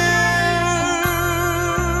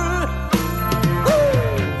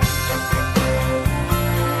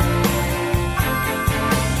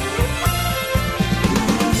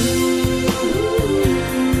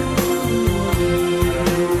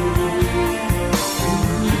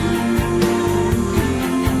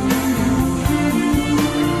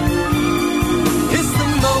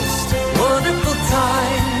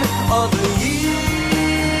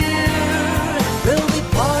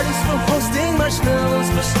 Marshmallows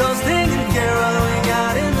for toasting and caroling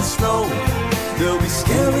out in the snow. There'll be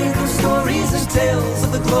scary ghost stories and tales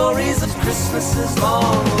of the glories of Christmases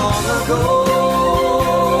long, long ago.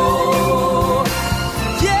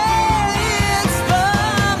 Yeah, it's the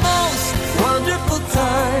most wonderful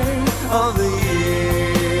time of the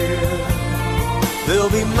year.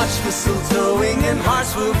 There'll be much mistletoeing and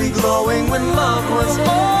hearts will be glowing when loved ones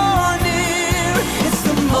are near. It's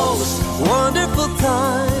the most wonderful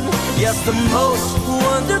time. Yes, the most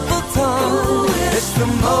wonderful time. Ooh, it's the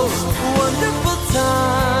most wonderful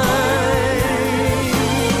time.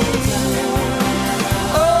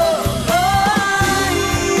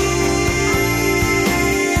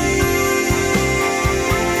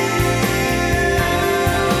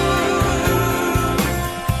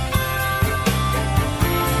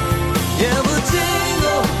 Yeah, we'll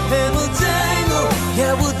jingle and we'll jangle.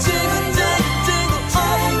 Yeah, we'll jingle, jangle, jingle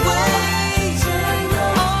all the way.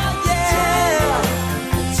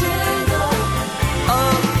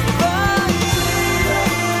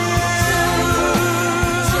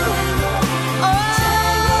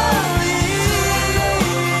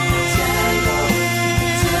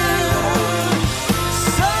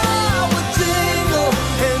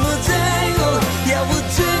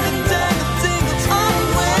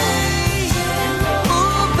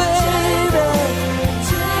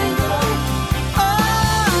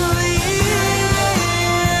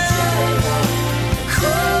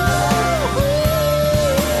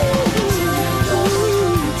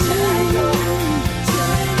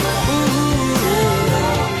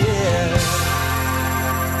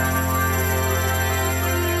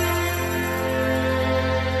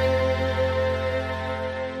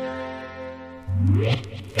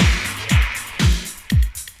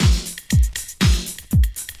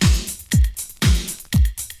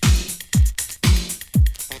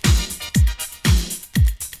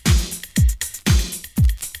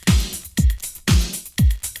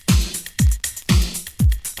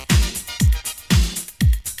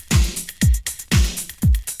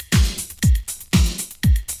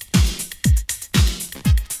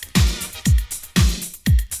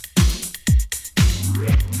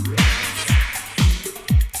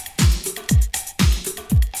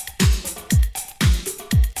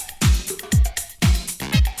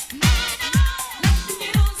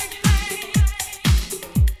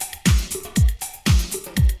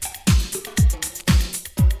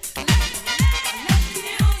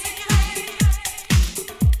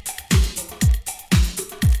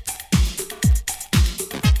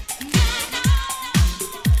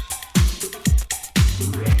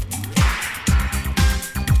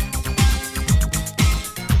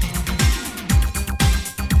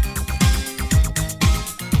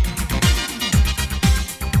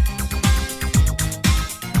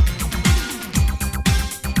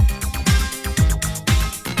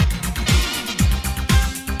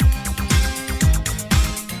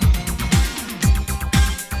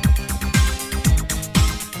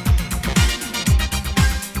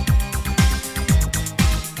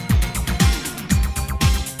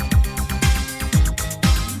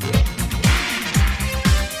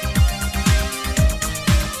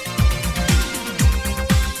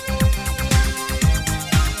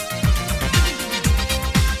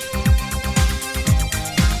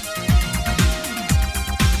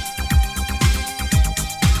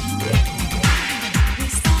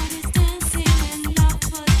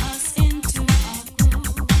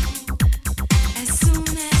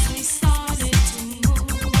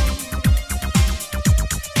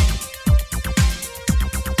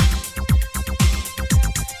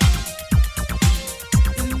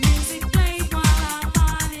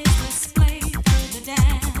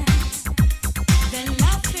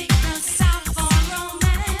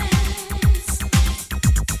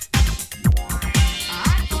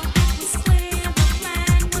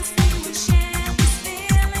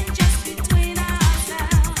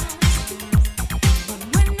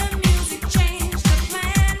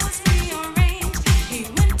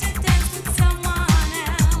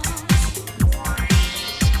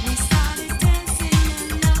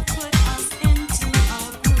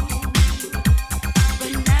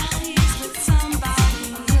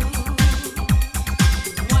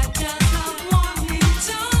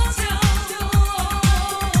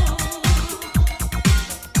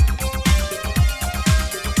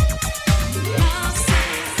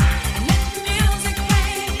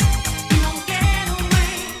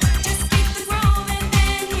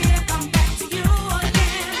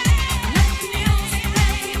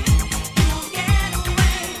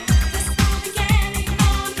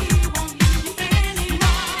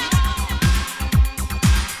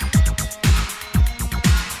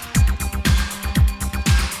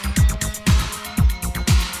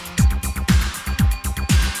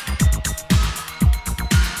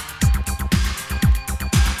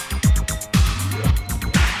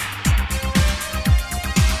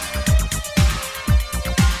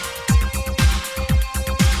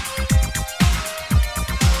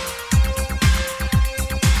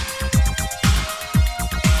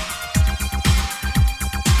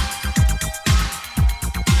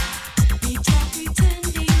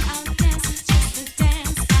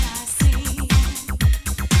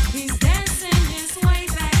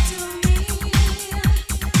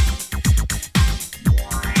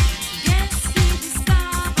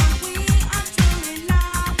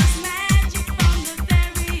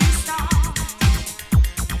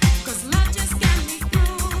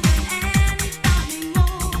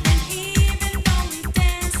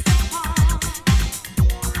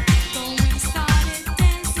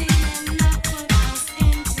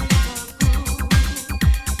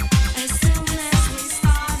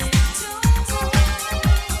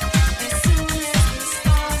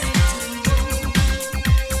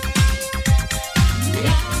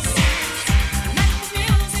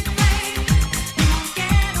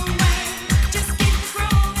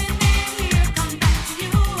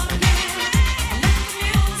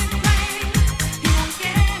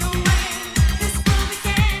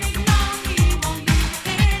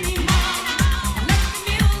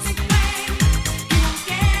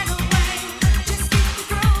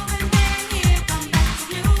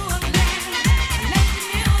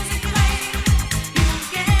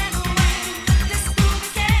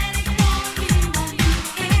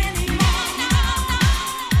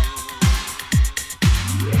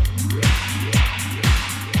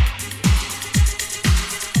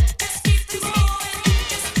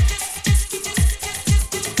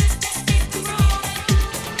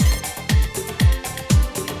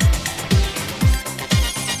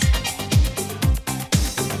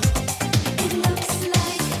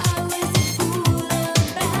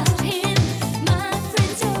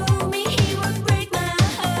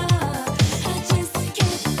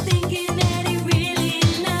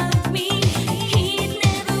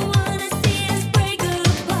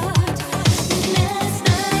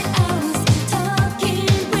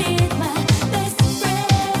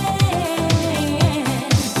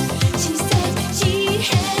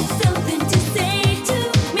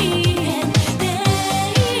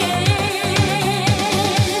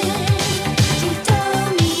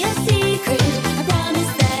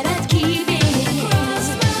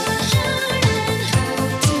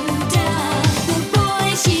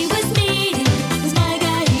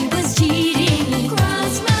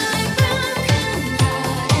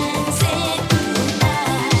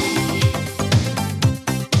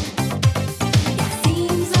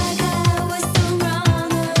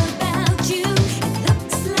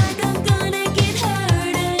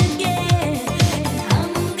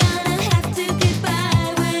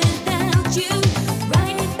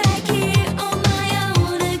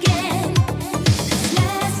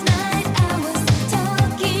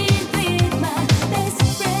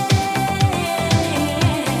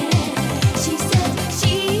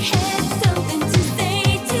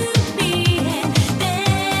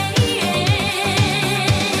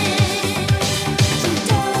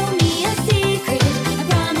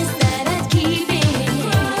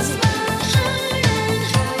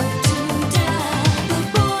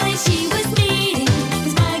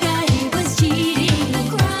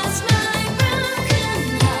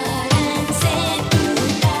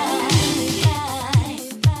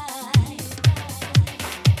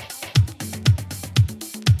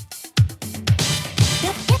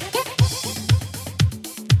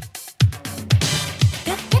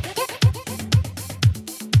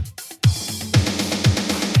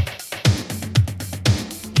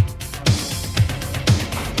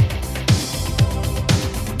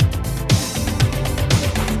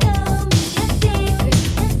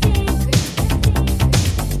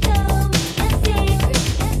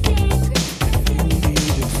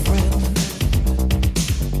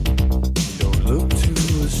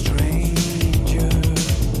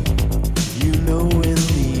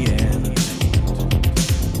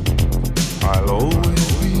 I'll always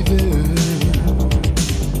be there.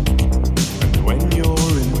 And when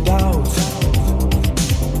you're in doubt,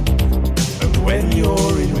 and when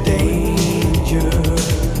you're in danger,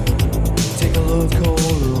 take a look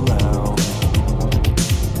all around,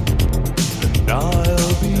 and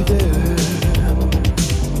I'll be there.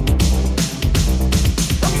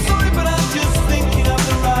 I'm sorry, but I'm just thinking of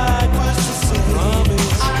the right words to say.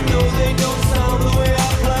 I know they don't sound the way I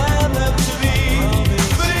planned them to be.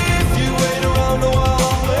 But if you wait around a while,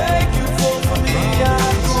 I'll make you fall for me.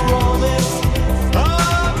 I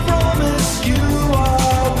promise you I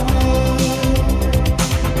will.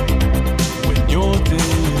 When your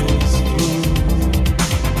day is through,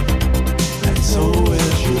 and so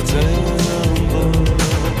is your temper,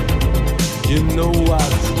 you know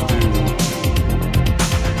what to do.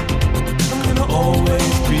 I'm gonna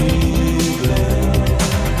always be there.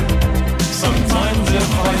 Sometimes if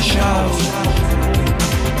I shout,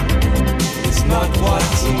 it's not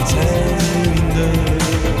what's intended.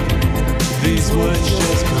 These words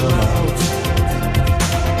just come out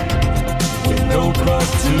with no cross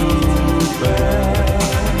to bear.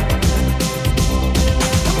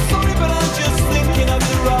 I'm sorry, but I'm just thinking of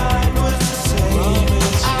the right words to say.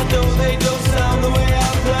 I know they don't sound the way I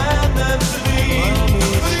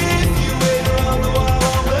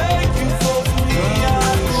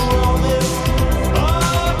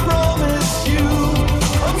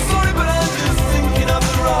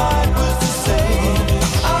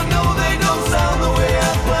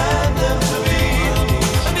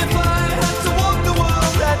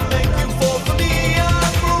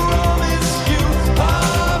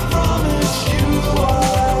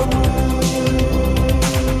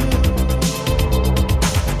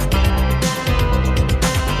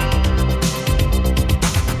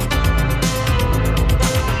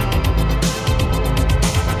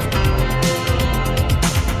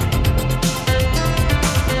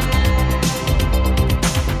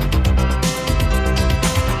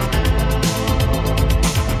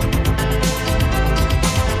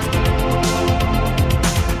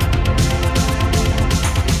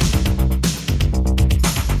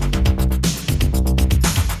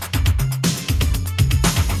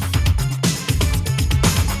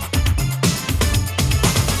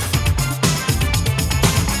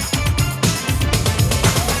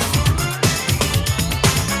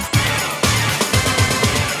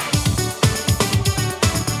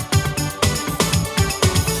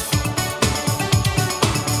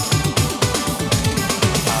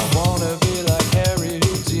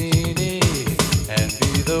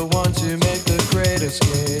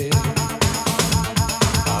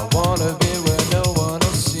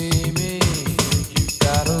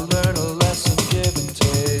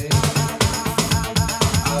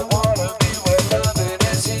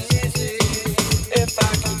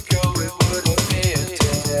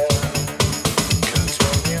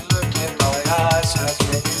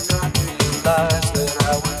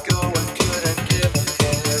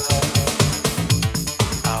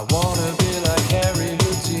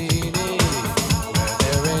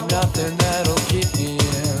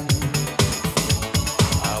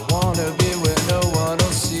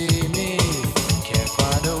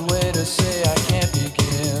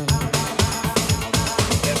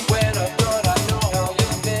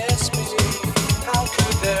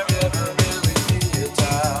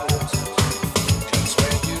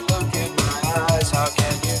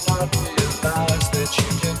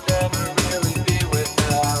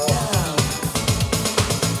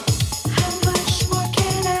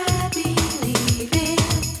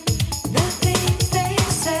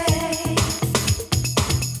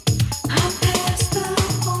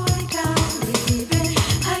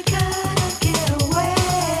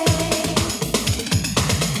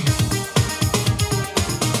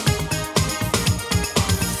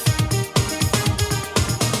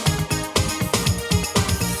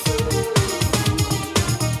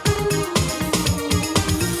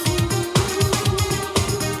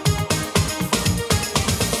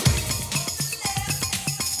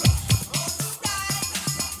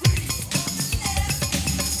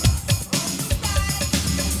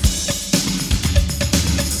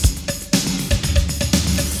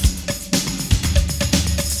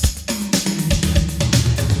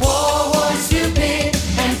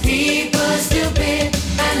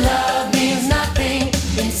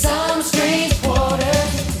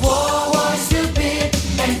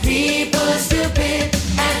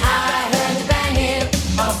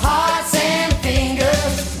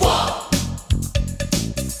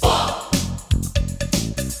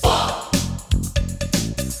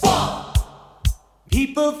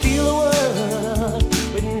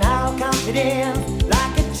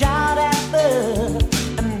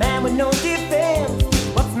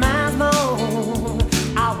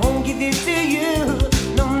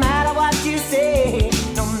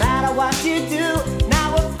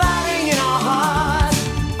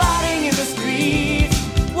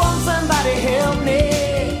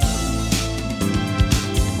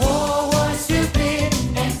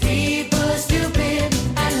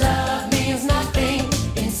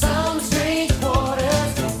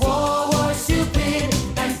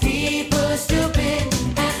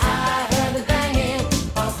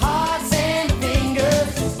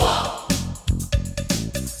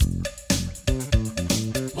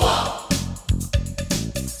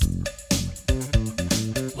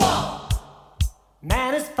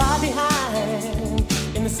man is far behind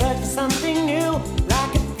in the search for something new,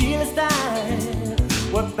 like a Philistine.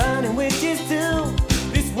 We're burning witches too.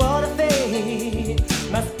 This world of fate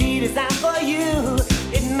must be designed for you.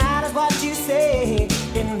 It matters what you say,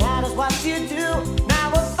 it matters what you do.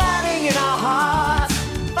 Now we're fighting in our hearts,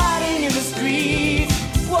 fighting in the streets.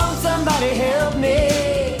 Won't somebody help me?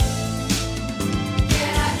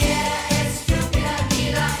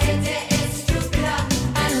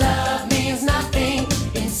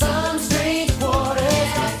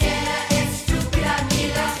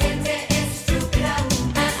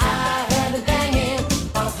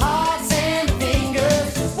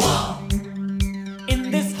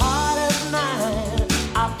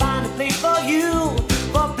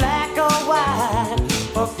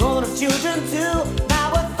 Children too.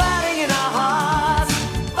 Now we're fighting in our hearts,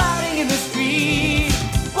 fighting in the streets.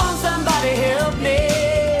 Won't somebody help me?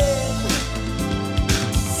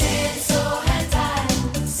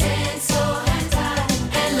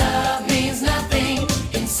 And love means nothing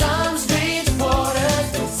in some strange quarters.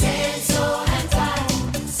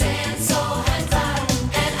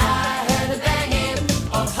 And I heard the banging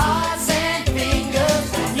of hearts and fingers.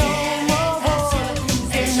 No more war,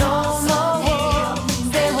 there's no more war.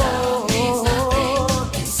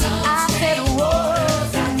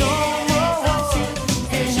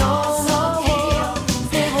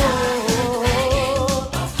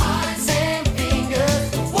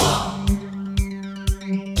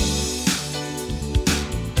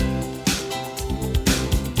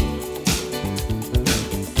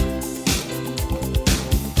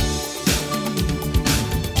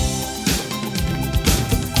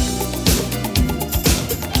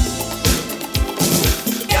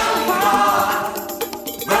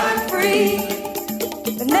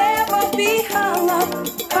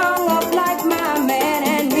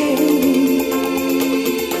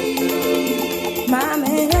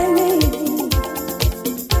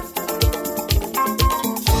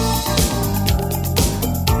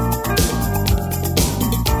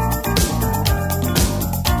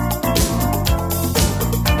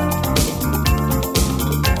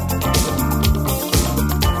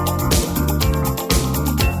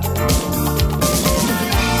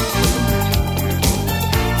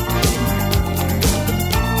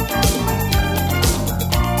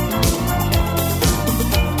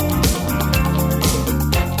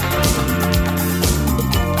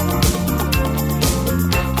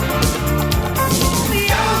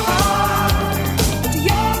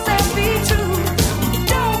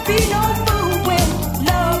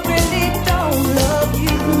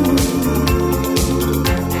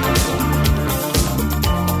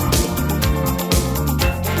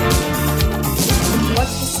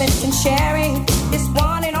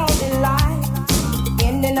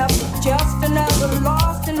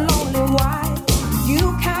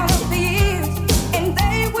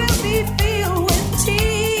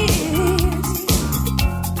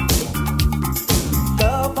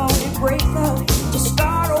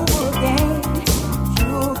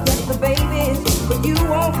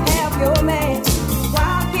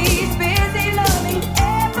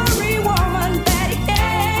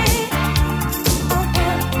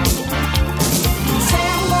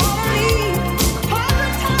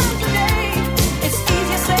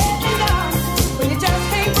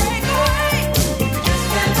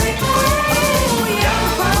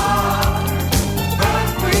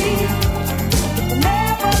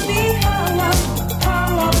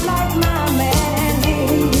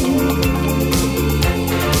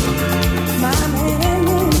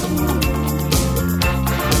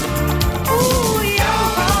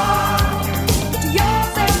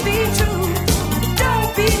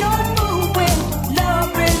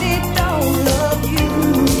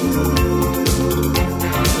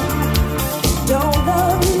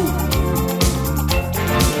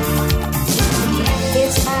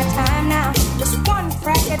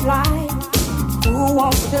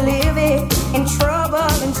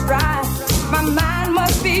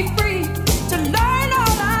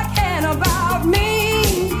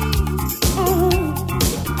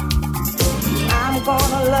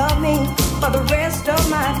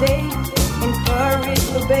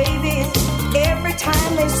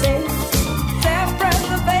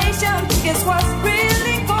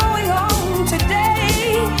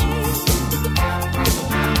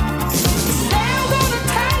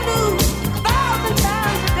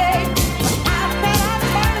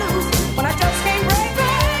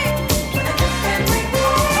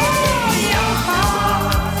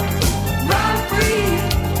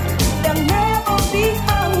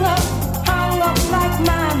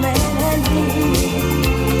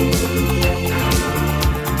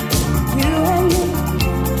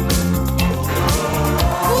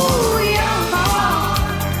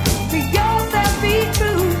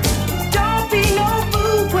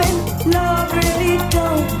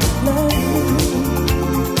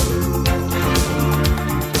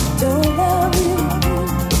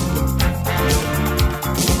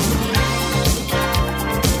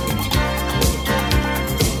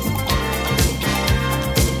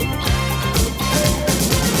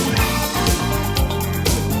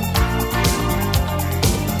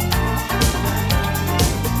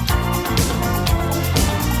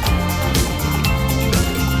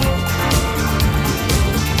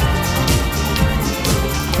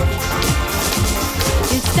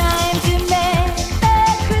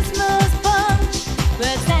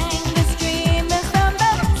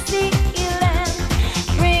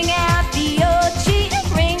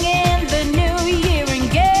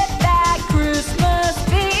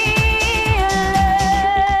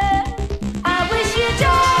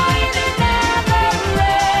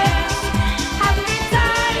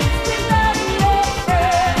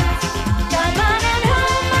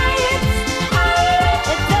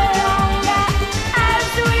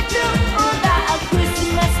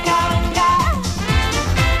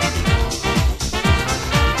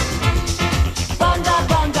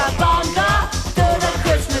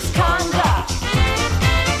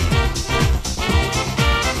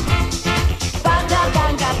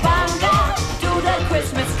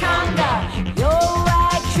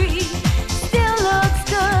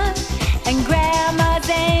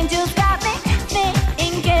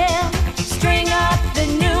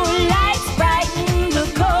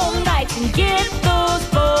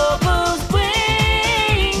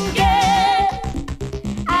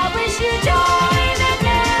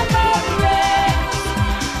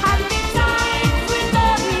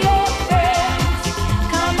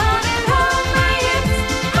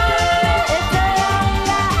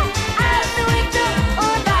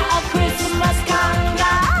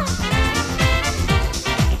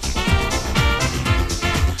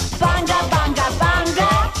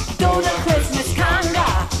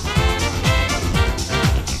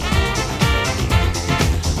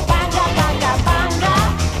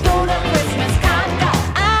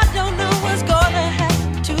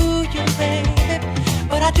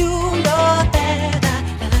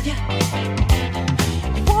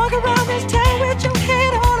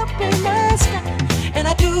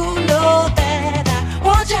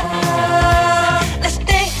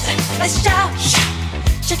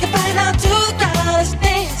 shake your body down to the ground. Let's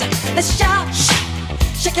dance, let's shout,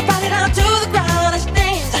 shake your body down to the ground. Let's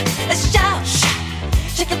dance, let's shout,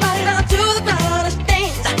 shake your body down to the ground. Let's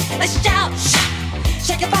dance, let's shout,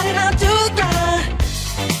 shake your body down to the ground.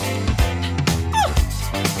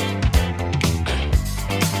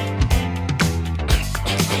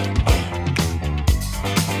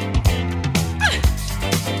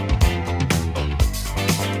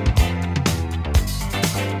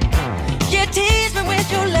 You tease me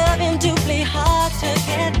with your loving doubly hard to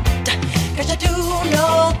get, 'cause you do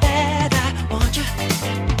know that I want you.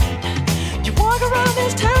 You walk around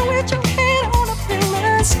this town with your head on up in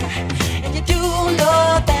the sky, and you do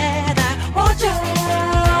know that I want you.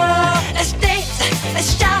 Let's dance, let's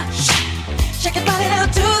shout, shake your body down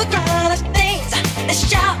to the ground. Let's dance, let's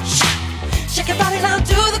shout, shake your body down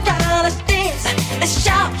to the ground. Let's dance, let's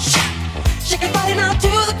shout, shake your body down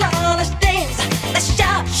to the ground. Let's dance, let's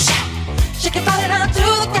shout, shake your body down to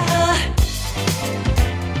the ground.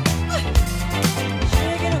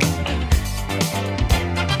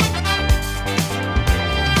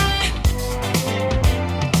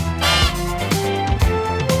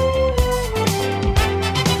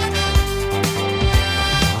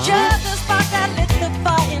 You're the spark that lit the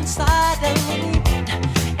fire inside of me,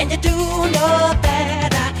 and you do know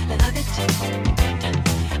that I love it.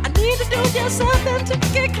 I need to do just something to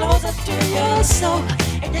get closer to your soul,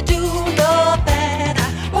 and you do know that I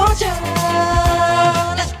want you.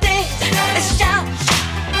 Let's dance, let's shout,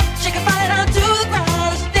 shake your body down to the ground.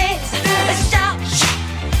 Let's dance, let's shout,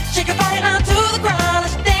 shake your body down to the ground.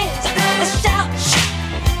 Let's dance, let's shout,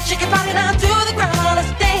 shake your body down to the ground.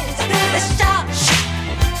 Let's dance, let's shout,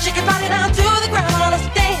 shake your body down to the ground. Let's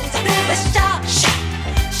dance, let's shout,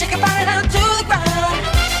 shake your body down to the ground.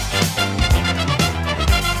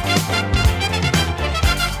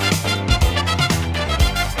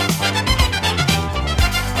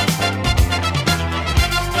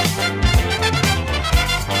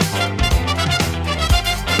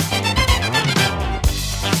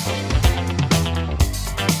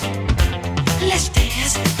 Let's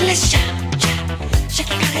dance, let's shout, shake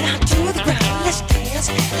your body down to the ground. Let's dance,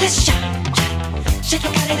 let's shout, shake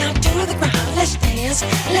your body down to the ground. Let's dance,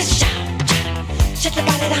 let's shout, shake your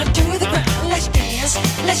body down to the ground. Let's dance,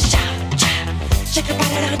 let's shout, shake your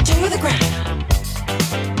body down to the ground.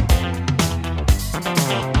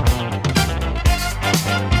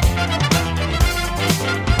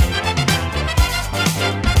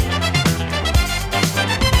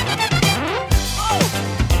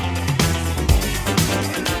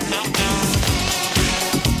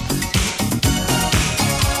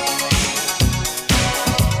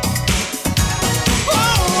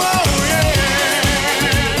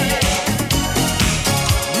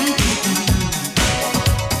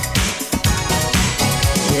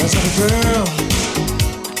 There's a girl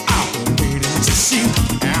I've been waiting to see,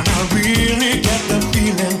 and I really get the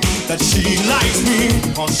feeling that she likes me.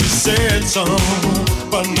 Oh, she said so,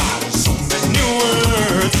 but not in so many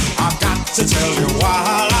words. I've got to tell you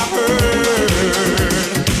while I've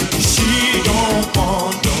heard she don't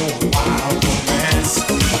want no wild romance.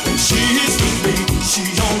 When she's with me, she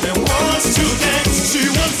only wants to dance. She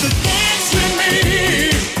wants to dance with me,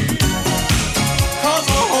 'cause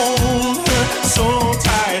I hold her so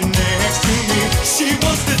tight next to me. She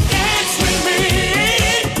wants to dance with me,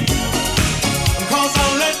 'cause I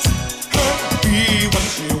let her be what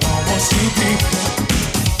she wants to be.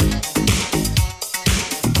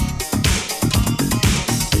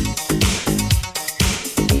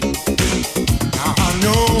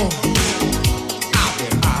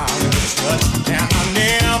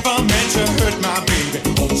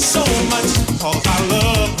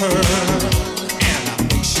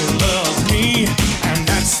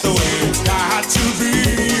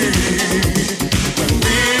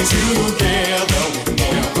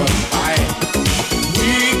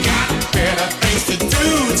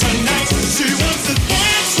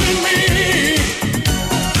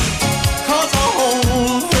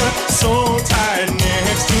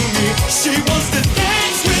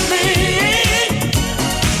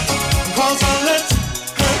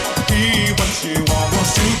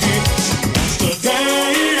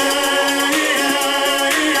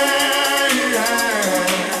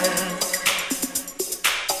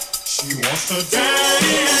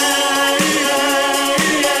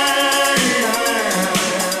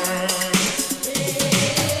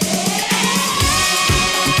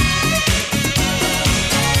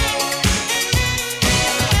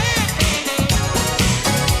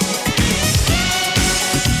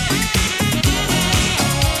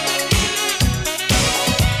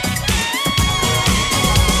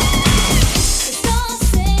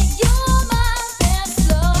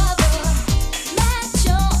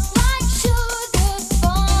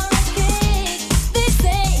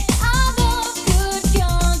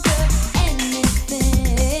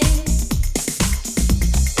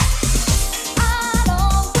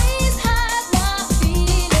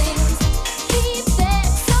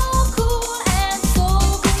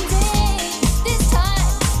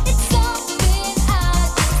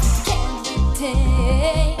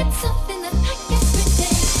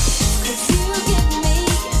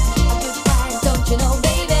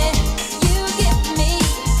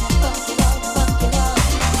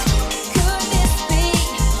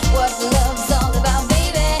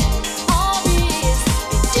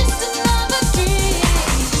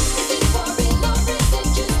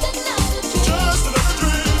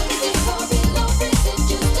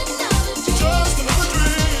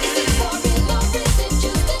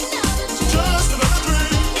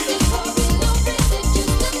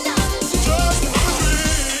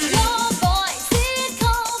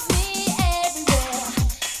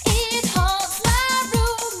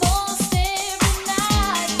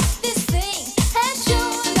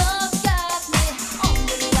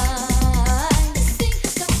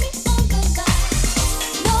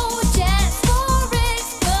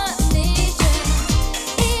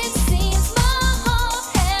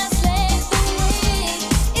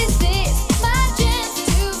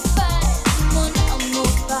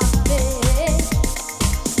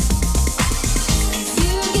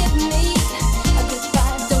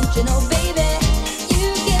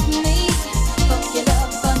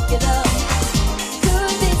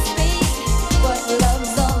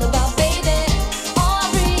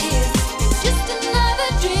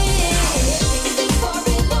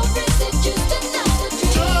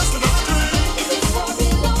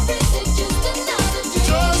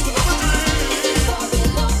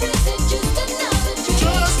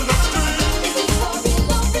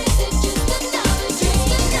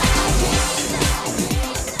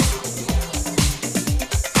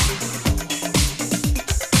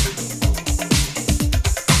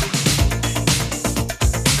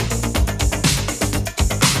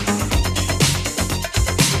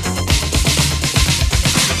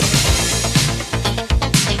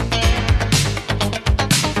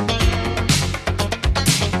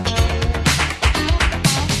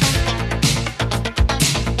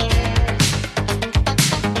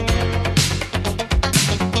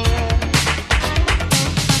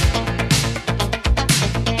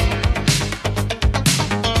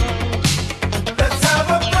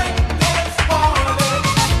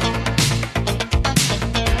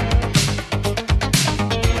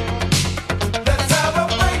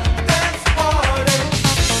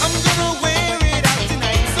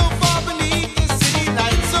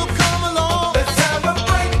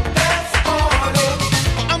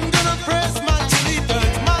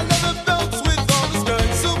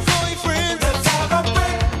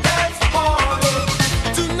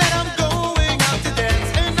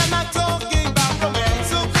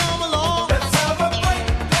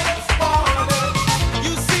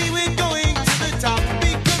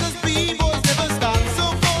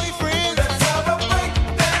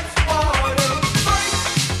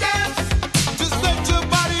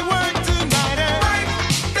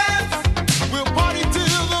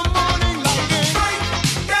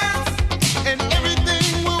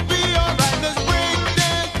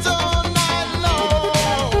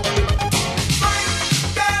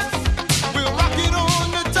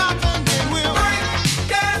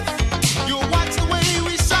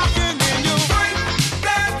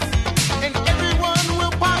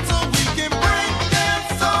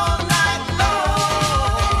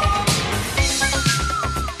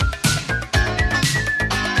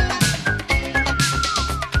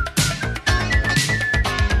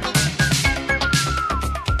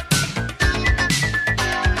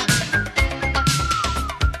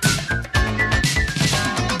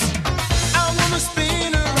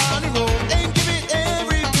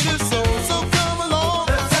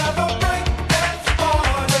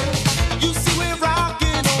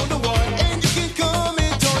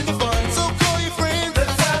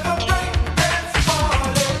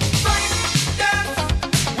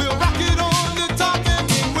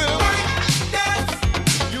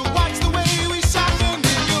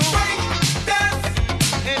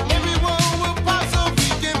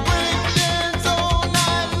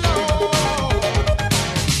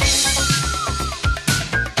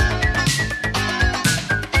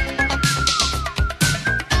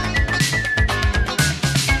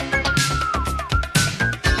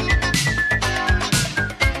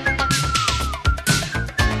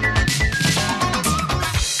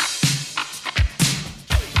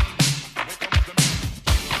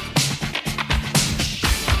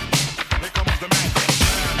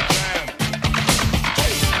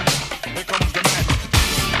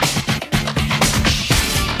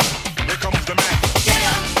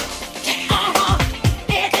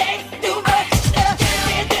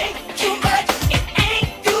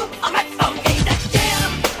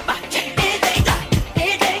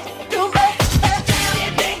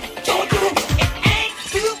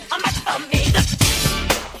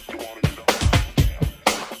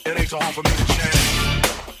 hard for me to chant.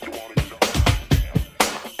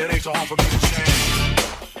 It ain't so hard for me to chant.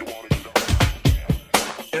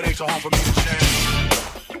 It ain't so hard for me to chant.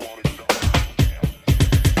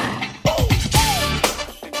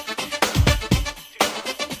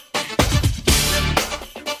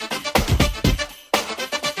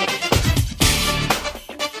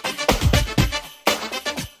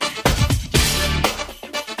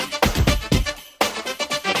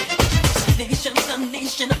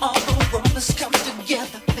 Nation, all the world must come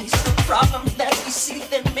together, face the problems that we see,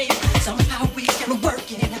 then maybe somehow we can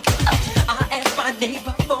work it out. I asked my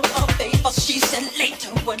neighbor for a favor, she said later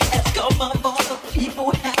what has come of all the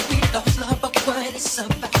people have we lost love of what it's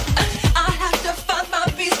about. I have to find my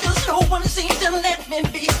peace, cause no one seems to let me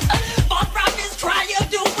be. Far from this try of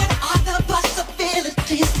doing other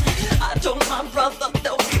possibilities. I told my brother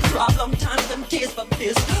there'll be problem times and tears for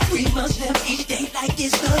this. We must live each day like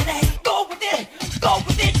it's the last. Go with it. Go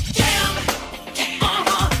with it, jam.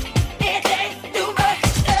 It ain't too much.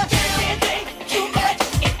 It ain't too much.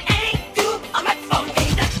 It ain't too much for me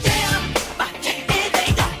to jam.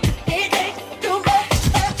 It ain't too much.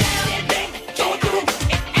 It ain't too.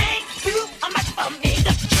 It ain't too much for me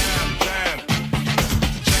to jam, jam,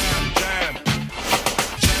 jam,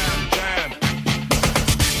 jam,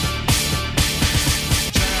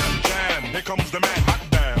 jam, jam. Here comes the man, hot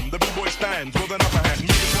damn. The B-boy stands with an upper hand.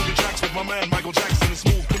 Making funky tracks with my man Michael Jackson.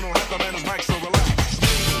 Smooth, criminal, half the man is Mike, so relax.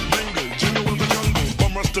 Mingle, jingle in the jungle.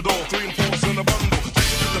 Bum rush the door, 3 and 4's in a bundle.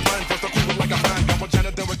 Take it to the blind, first I cool it like a fan. Got one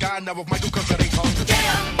Janet, then a guy, now with Michael, cause that ain't hard. It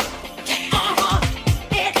ain't too much.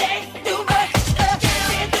 It ain't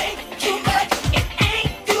too much. It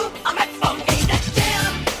ain't too much for me to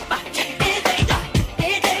jam. It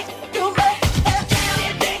ain't too much. It ain't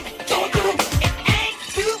too. It ain't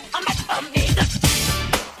too much for me to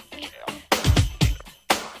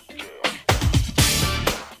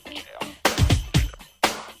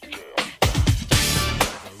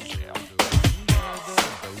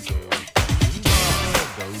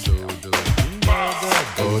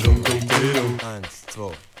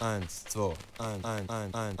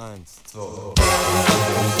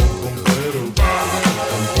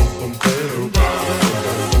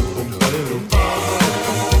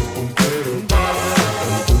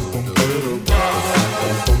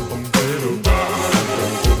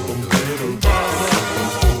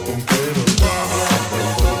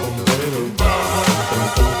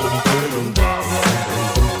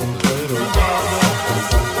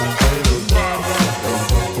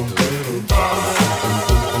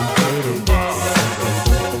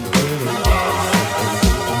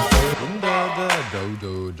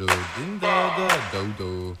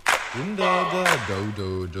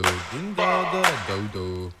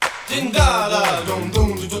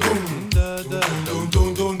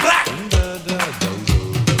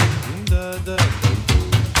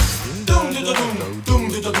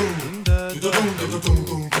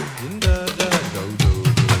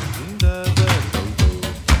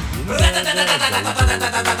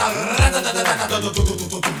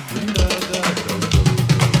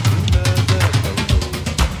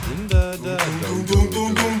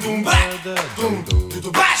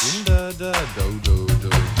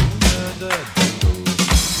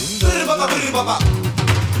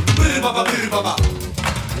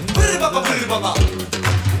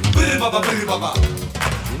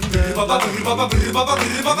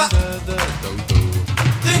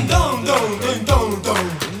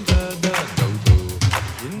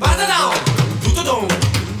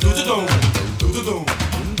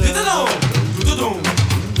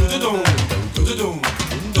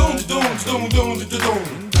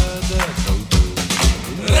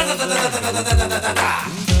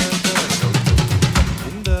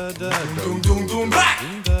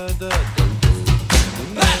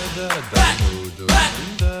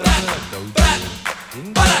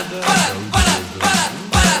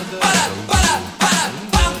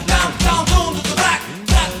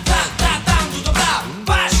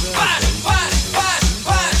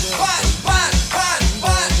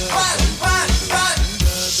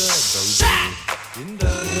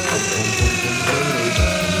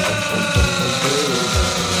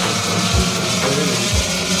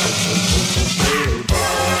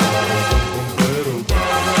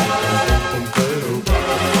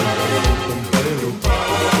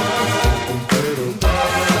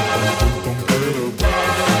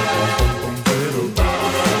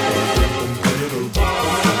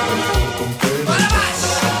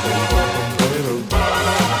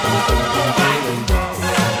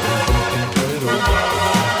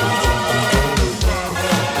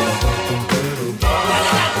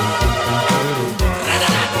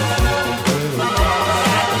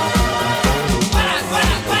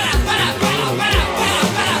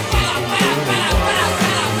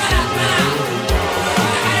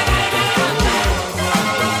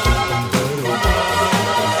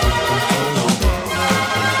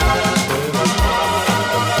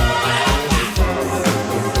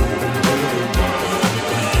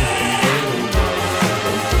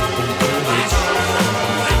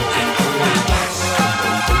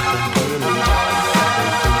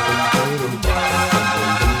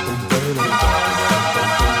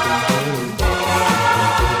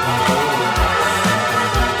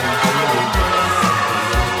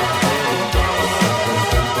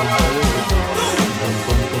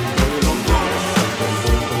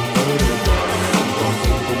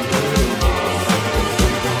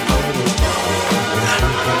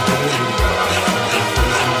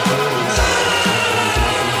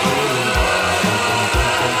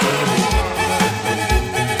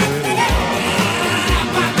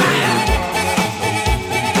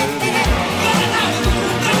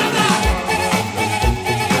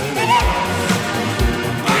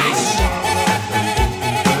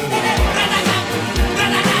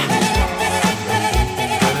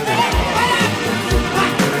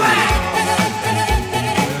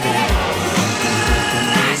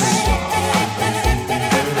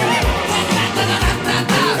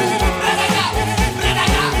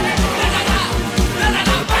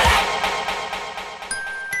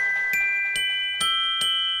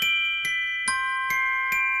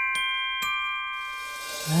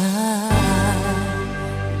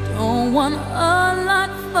don't want a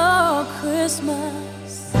lot for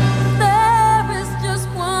Christmas. There is just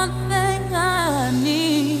one thing I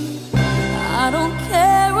need. I don't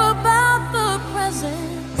care about the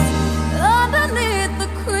presents underneath the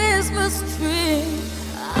Christmas tree.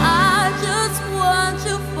 I just want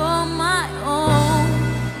you for my own,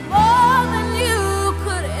 more than you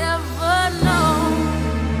could ever know.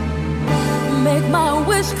 Make my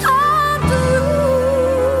wish come true.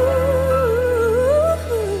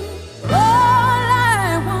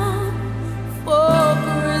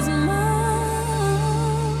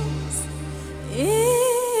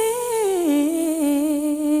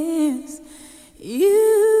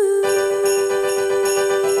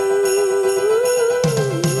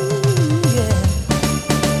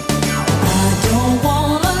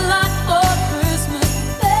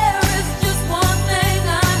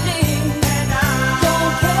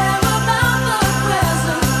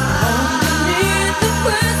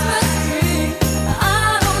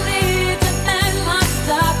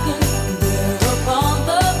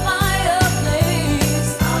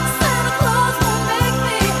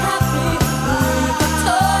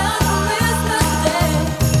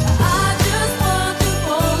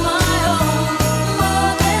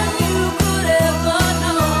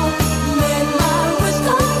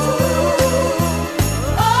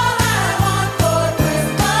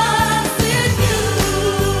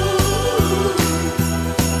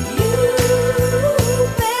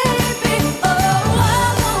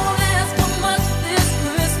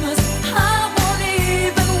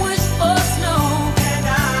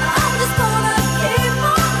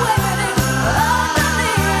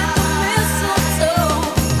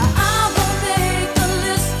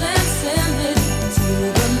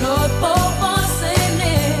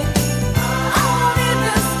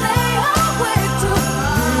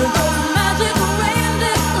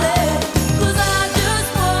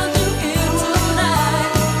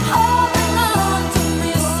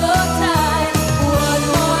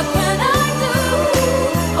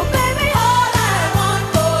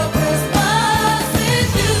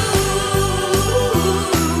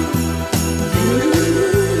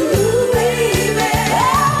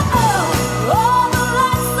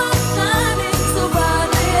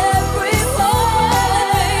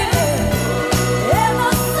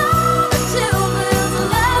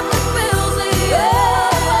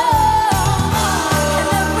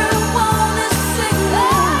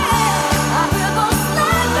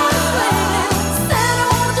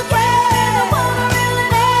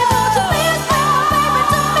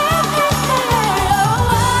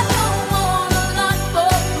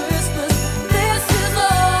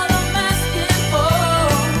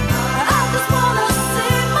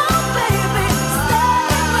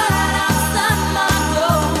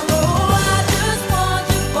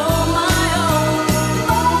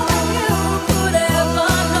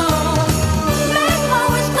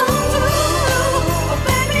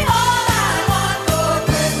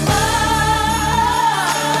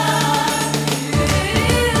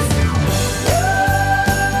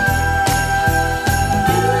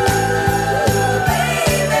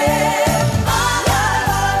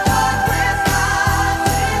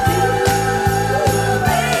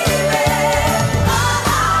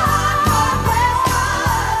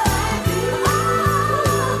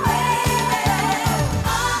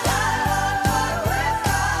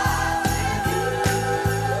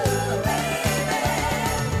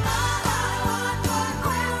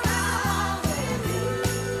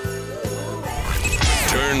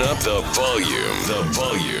 Turn up the volume. The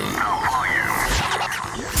volume.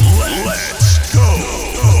 Let's go.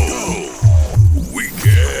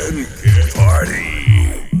 Weekend party.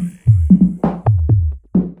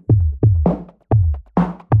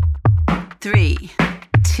 3,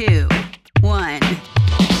 2, 1.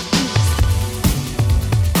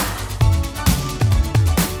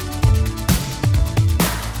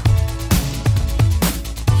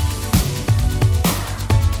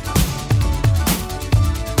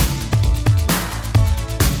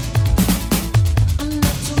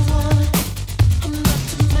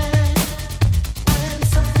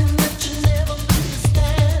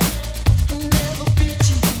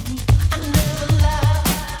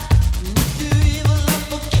 If you evil, I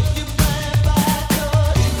forgive you, bye bye.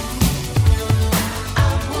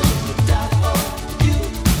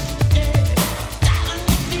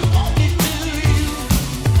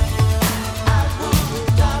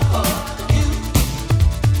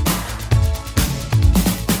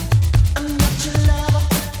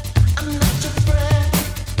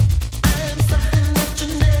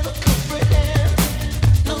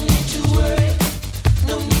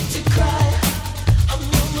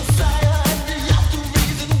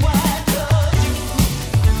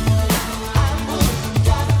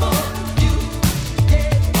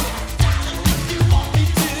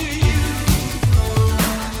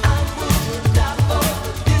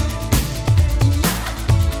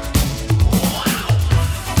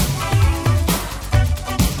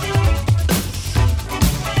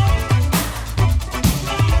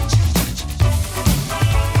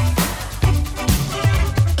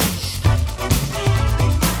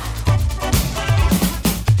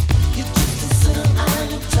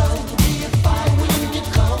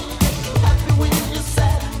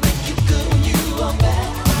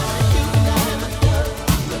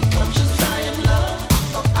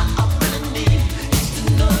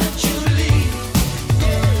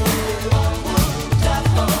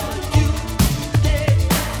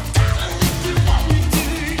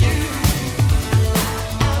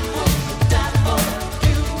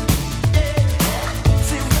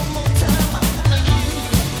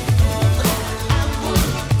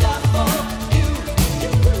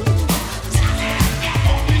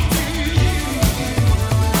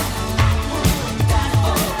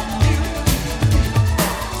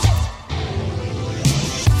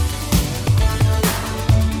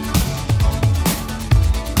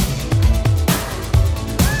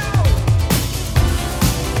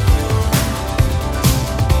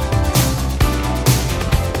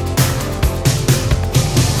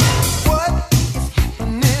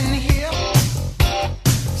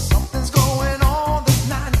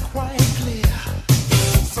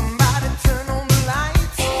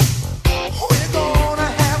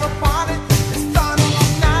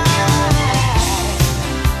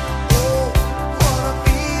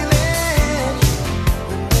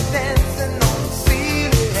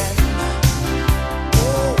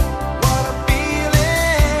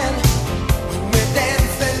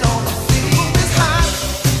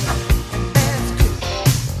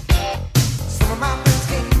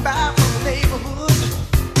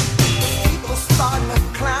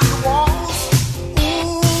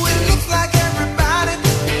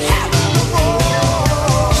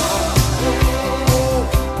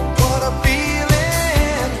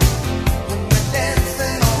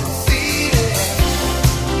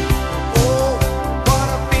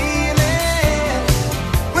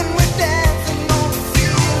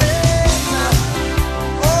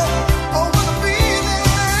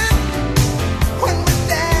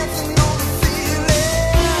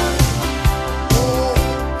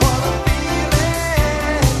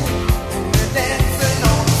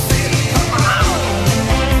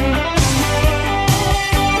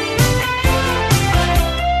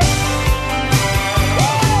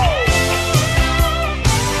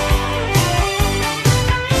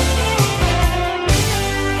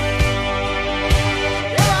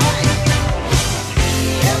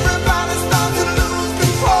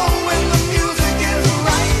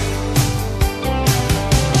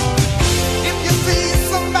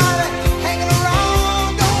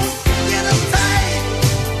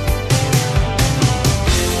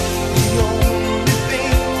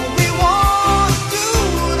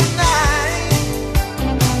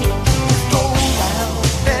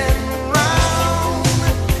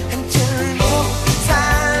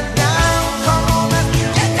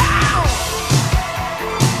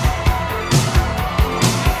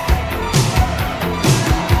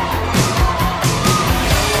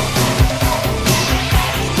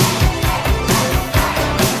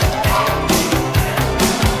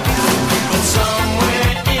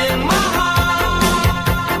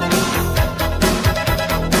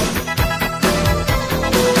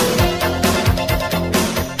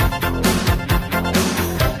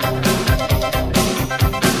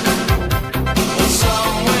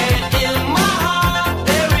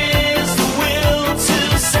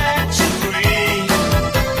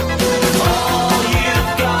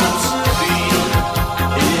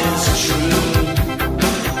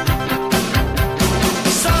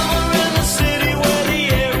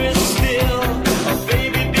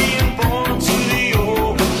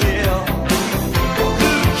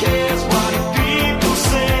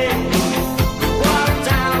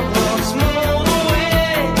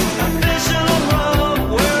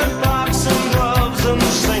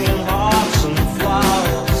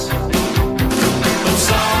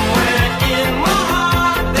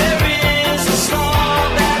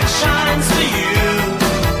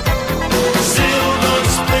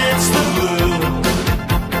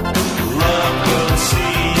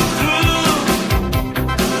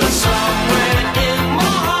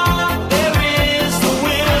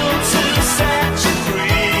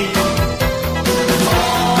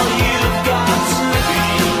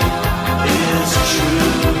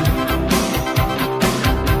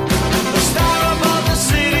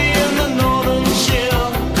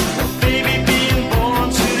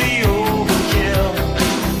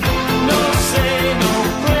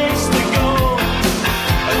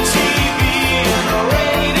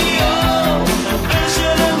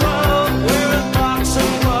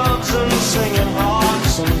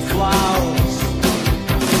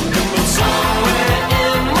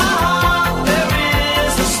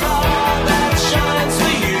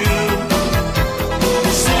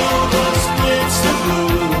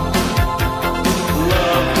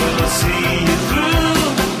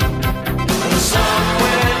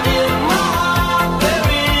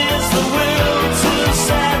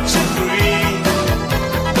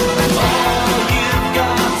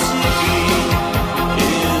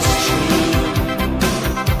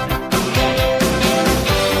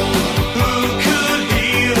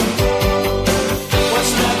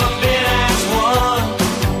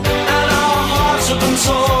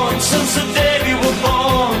 torn since the day we were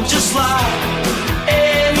born, just like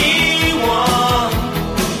anyone.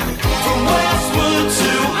 From Westwood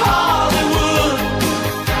to Hollywood,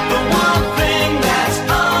 the one thing that's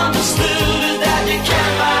understood is that you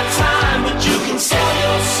can't buy time, but you can sell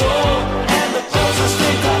your soul. And the closest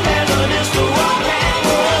thing to heaven is to rock and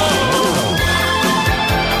roll.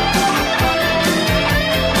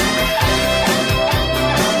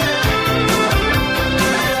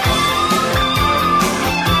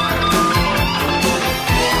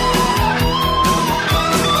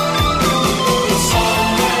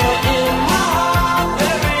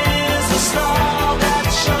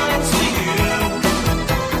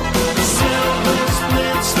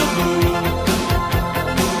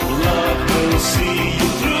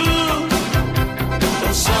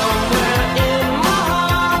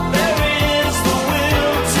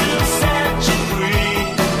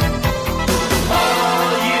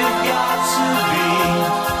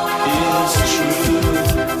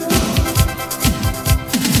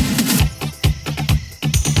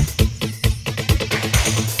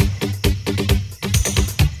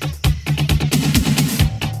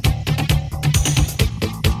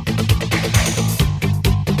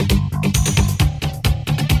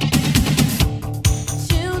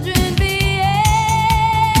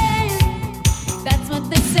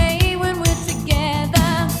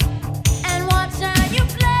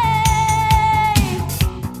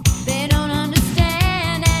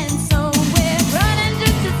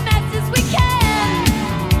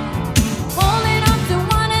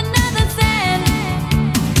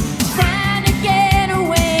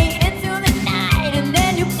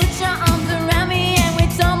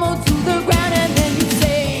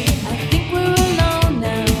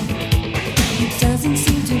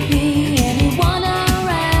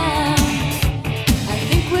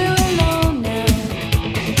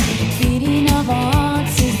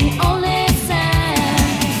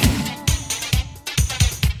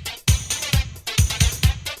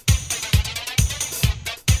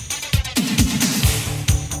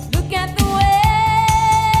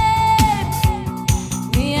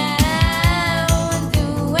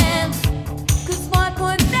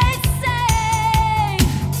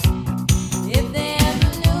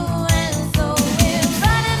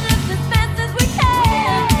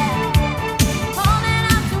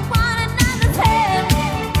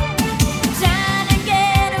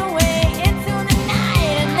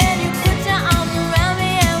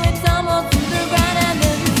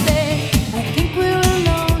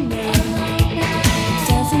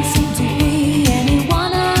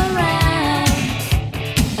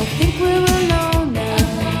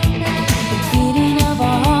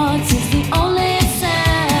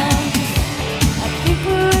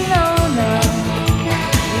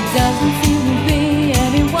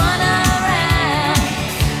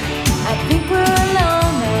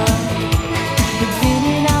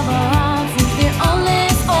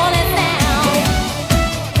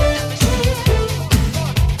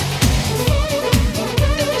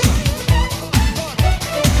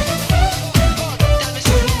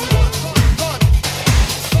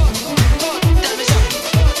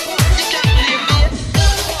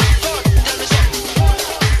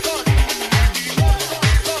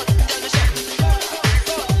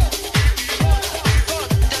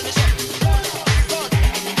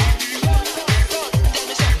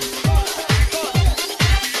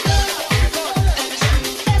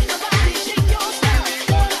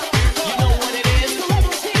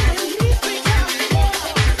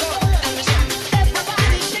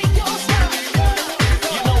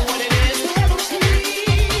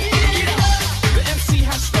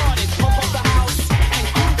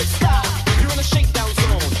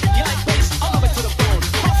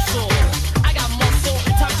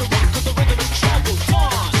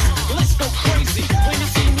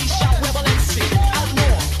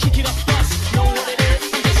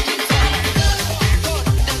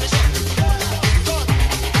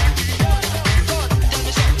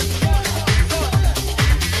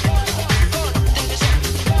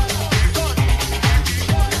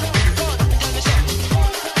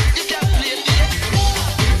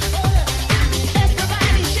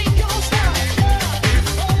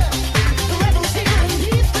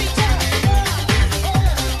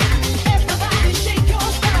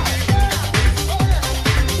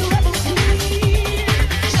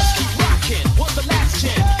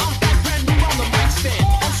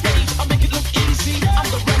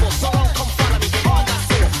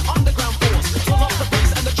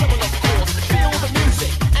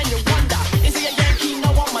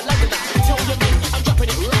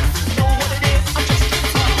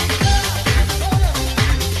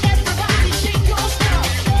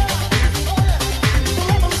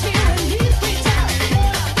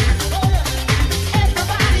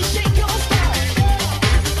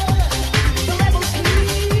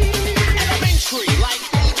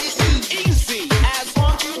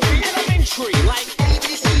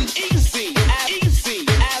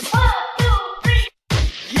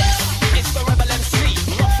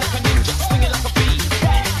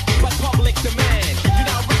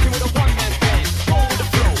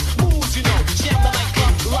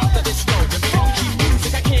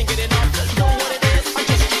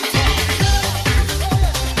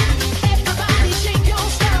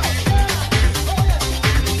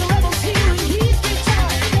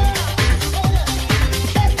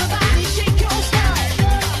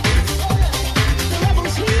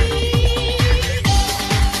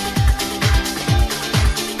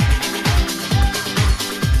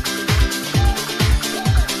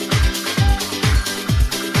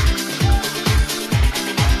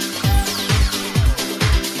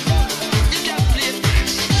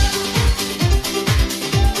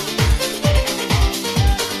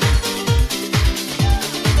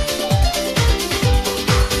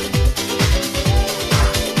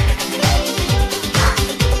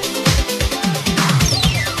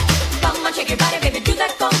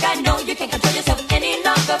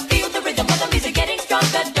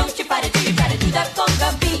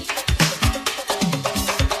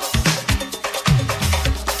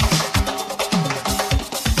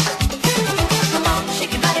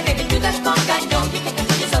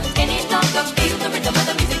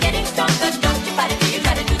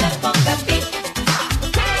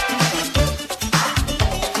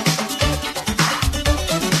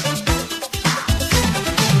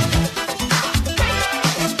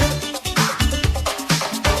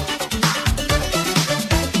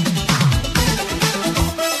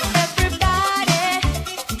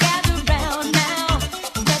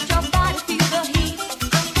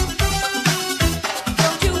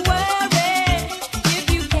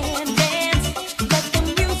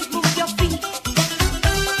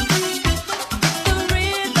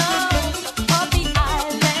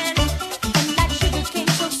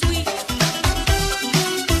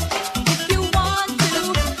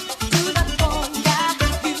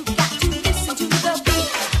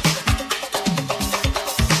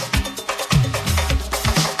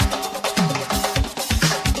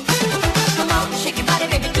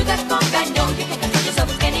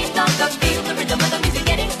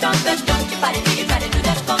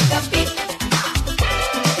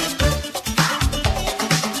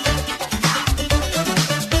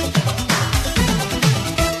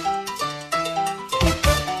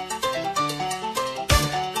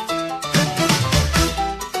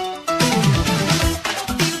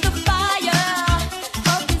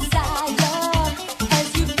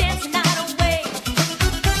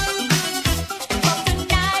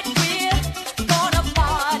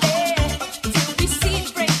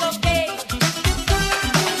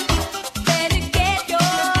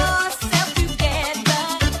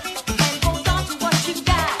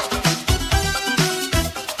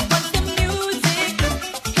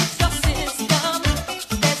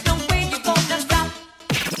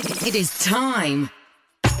 It is time.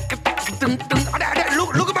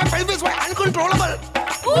 Look at my pelvis, why uncontrollable?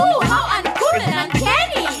 Ooh, how uncool and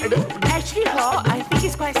uncanny! Actually, I think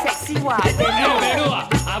it's quite sexy. Why?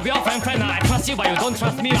 We are friend. I trust you, but you don't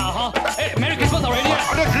trust me, Hey, Merry Christmas already.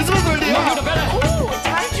 Christmas already. Ooh,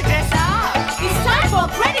 time to dress up. It's time for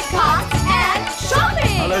credit cards and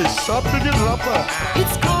shopping! Shopping is rapper.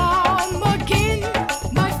 It's come again,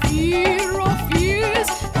 my fear of fears.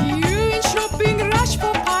 You in shopping rush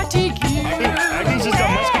for party gear. I think she's got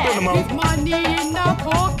mosquito in the mouth. With money in our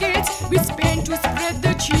pockets, we spend to spread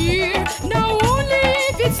the cheer. Now only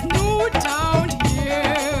if it's snowed down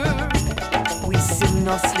here. We sing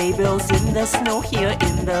our sleigh bells in the snow here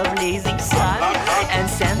in the blazing sun. And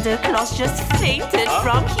Santa Claus just fainted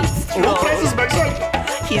from heat stroke.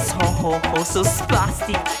 His ho-ho-ho so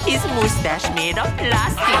splastic. His mustache made of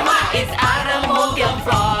plastic. It's automobile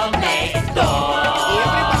from next door.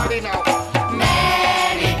 Everybody now.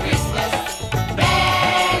 Merry Christmas,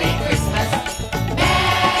 Merry Christmas,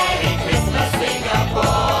 Merry Christmas,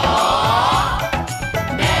 Singapore.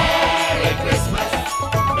 Merry Christmas,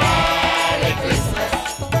 Merry Christmas,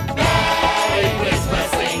 Merry Christmas,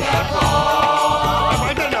 Singapore.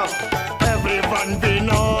 Everyone we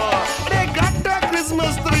know. They got the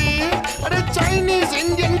Christmas tree. The Chinese,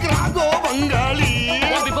 Indian, Krago, Bengali.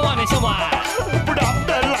 What people want to show Put up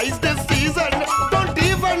the lights this season. Don't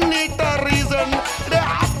even need a reason. They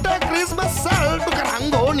after Christmas sell to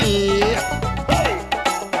Karangoni.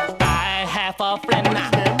 I have a friend,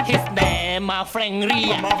 his name my friend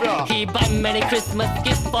Ria. He buy many Christmas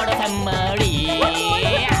gifts for the family.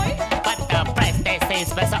 But the price they say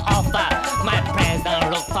special offer. My present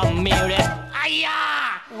look familiar.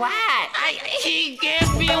 Ayah! What? He gave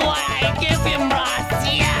me what I gave him last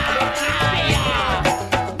year. Ayah!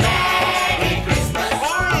 Merry Christmas,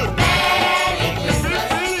 Merry Christmas,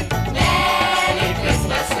 Merry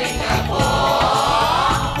Christmas, Singapore.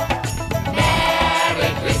 Merry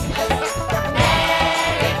Christmas,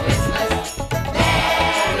 Merry Christmas,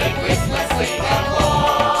 Merry Christmas,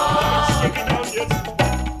 Singapore.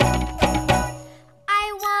 I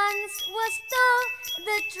once was told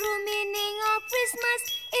the true meaning of Christmas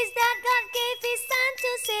is that God gave His Son to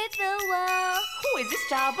save the world. Who is this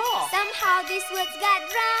Jabo? Somehow these words got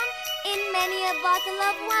drowned in many a bottle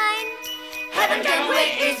of wine. Heaven can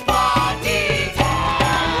wait, it's party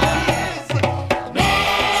time.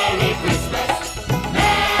 Merry Christmas,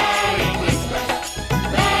 Merry Christmas,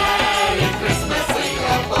 Merry Christmas,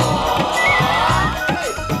 Singapore.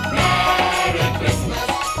 Merry Christmas,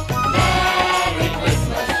 Merry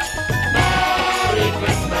Christmas, Merry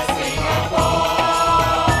Christmas, Singapore.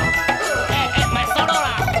 My solo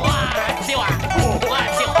lah. Wah, siwa.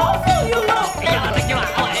 Oh, Phil, you look. Yeah, thank you lah.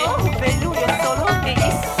 Oh, Velu, your solo thing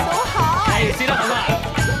is so hard. Hey, sit down lah.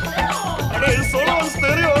 It's solo on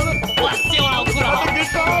stereo. Wah, siwa lah aku lah. The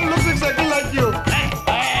guitar looks exactly like you.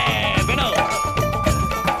 Hey, Beno.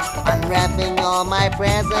 Unwrapping all my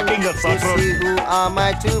presents to see who are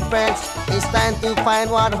my two friends. It's time to find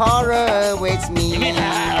what horror awaits me.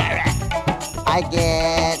 I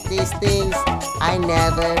get these things I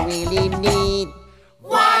never really need.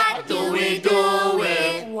 What do we do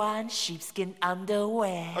with one sheepskin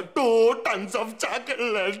underwear? 2 tons of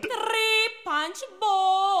chocolate. 3 punch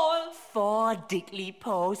bowls. 4 dickly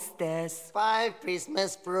posters. 5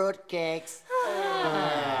 Christmas fruitcakes.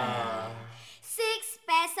 6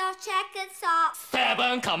 pairs of checkered socks.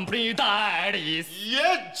 7 complete diaries.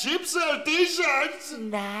 Yeah, gypsy t-shirts.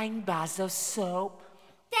 9 bars of soap.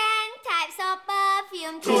 10 types of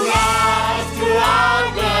perfume To last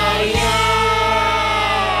throughout the year.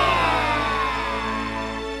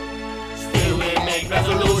 Still we make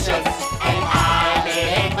resolutions, and I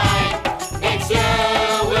make mine. Next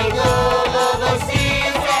year we'll go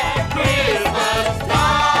overseas at Christmas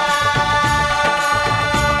time.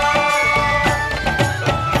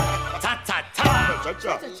 Cha cha cha.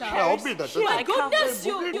 Cha-cha. My goodness,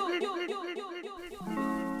 you.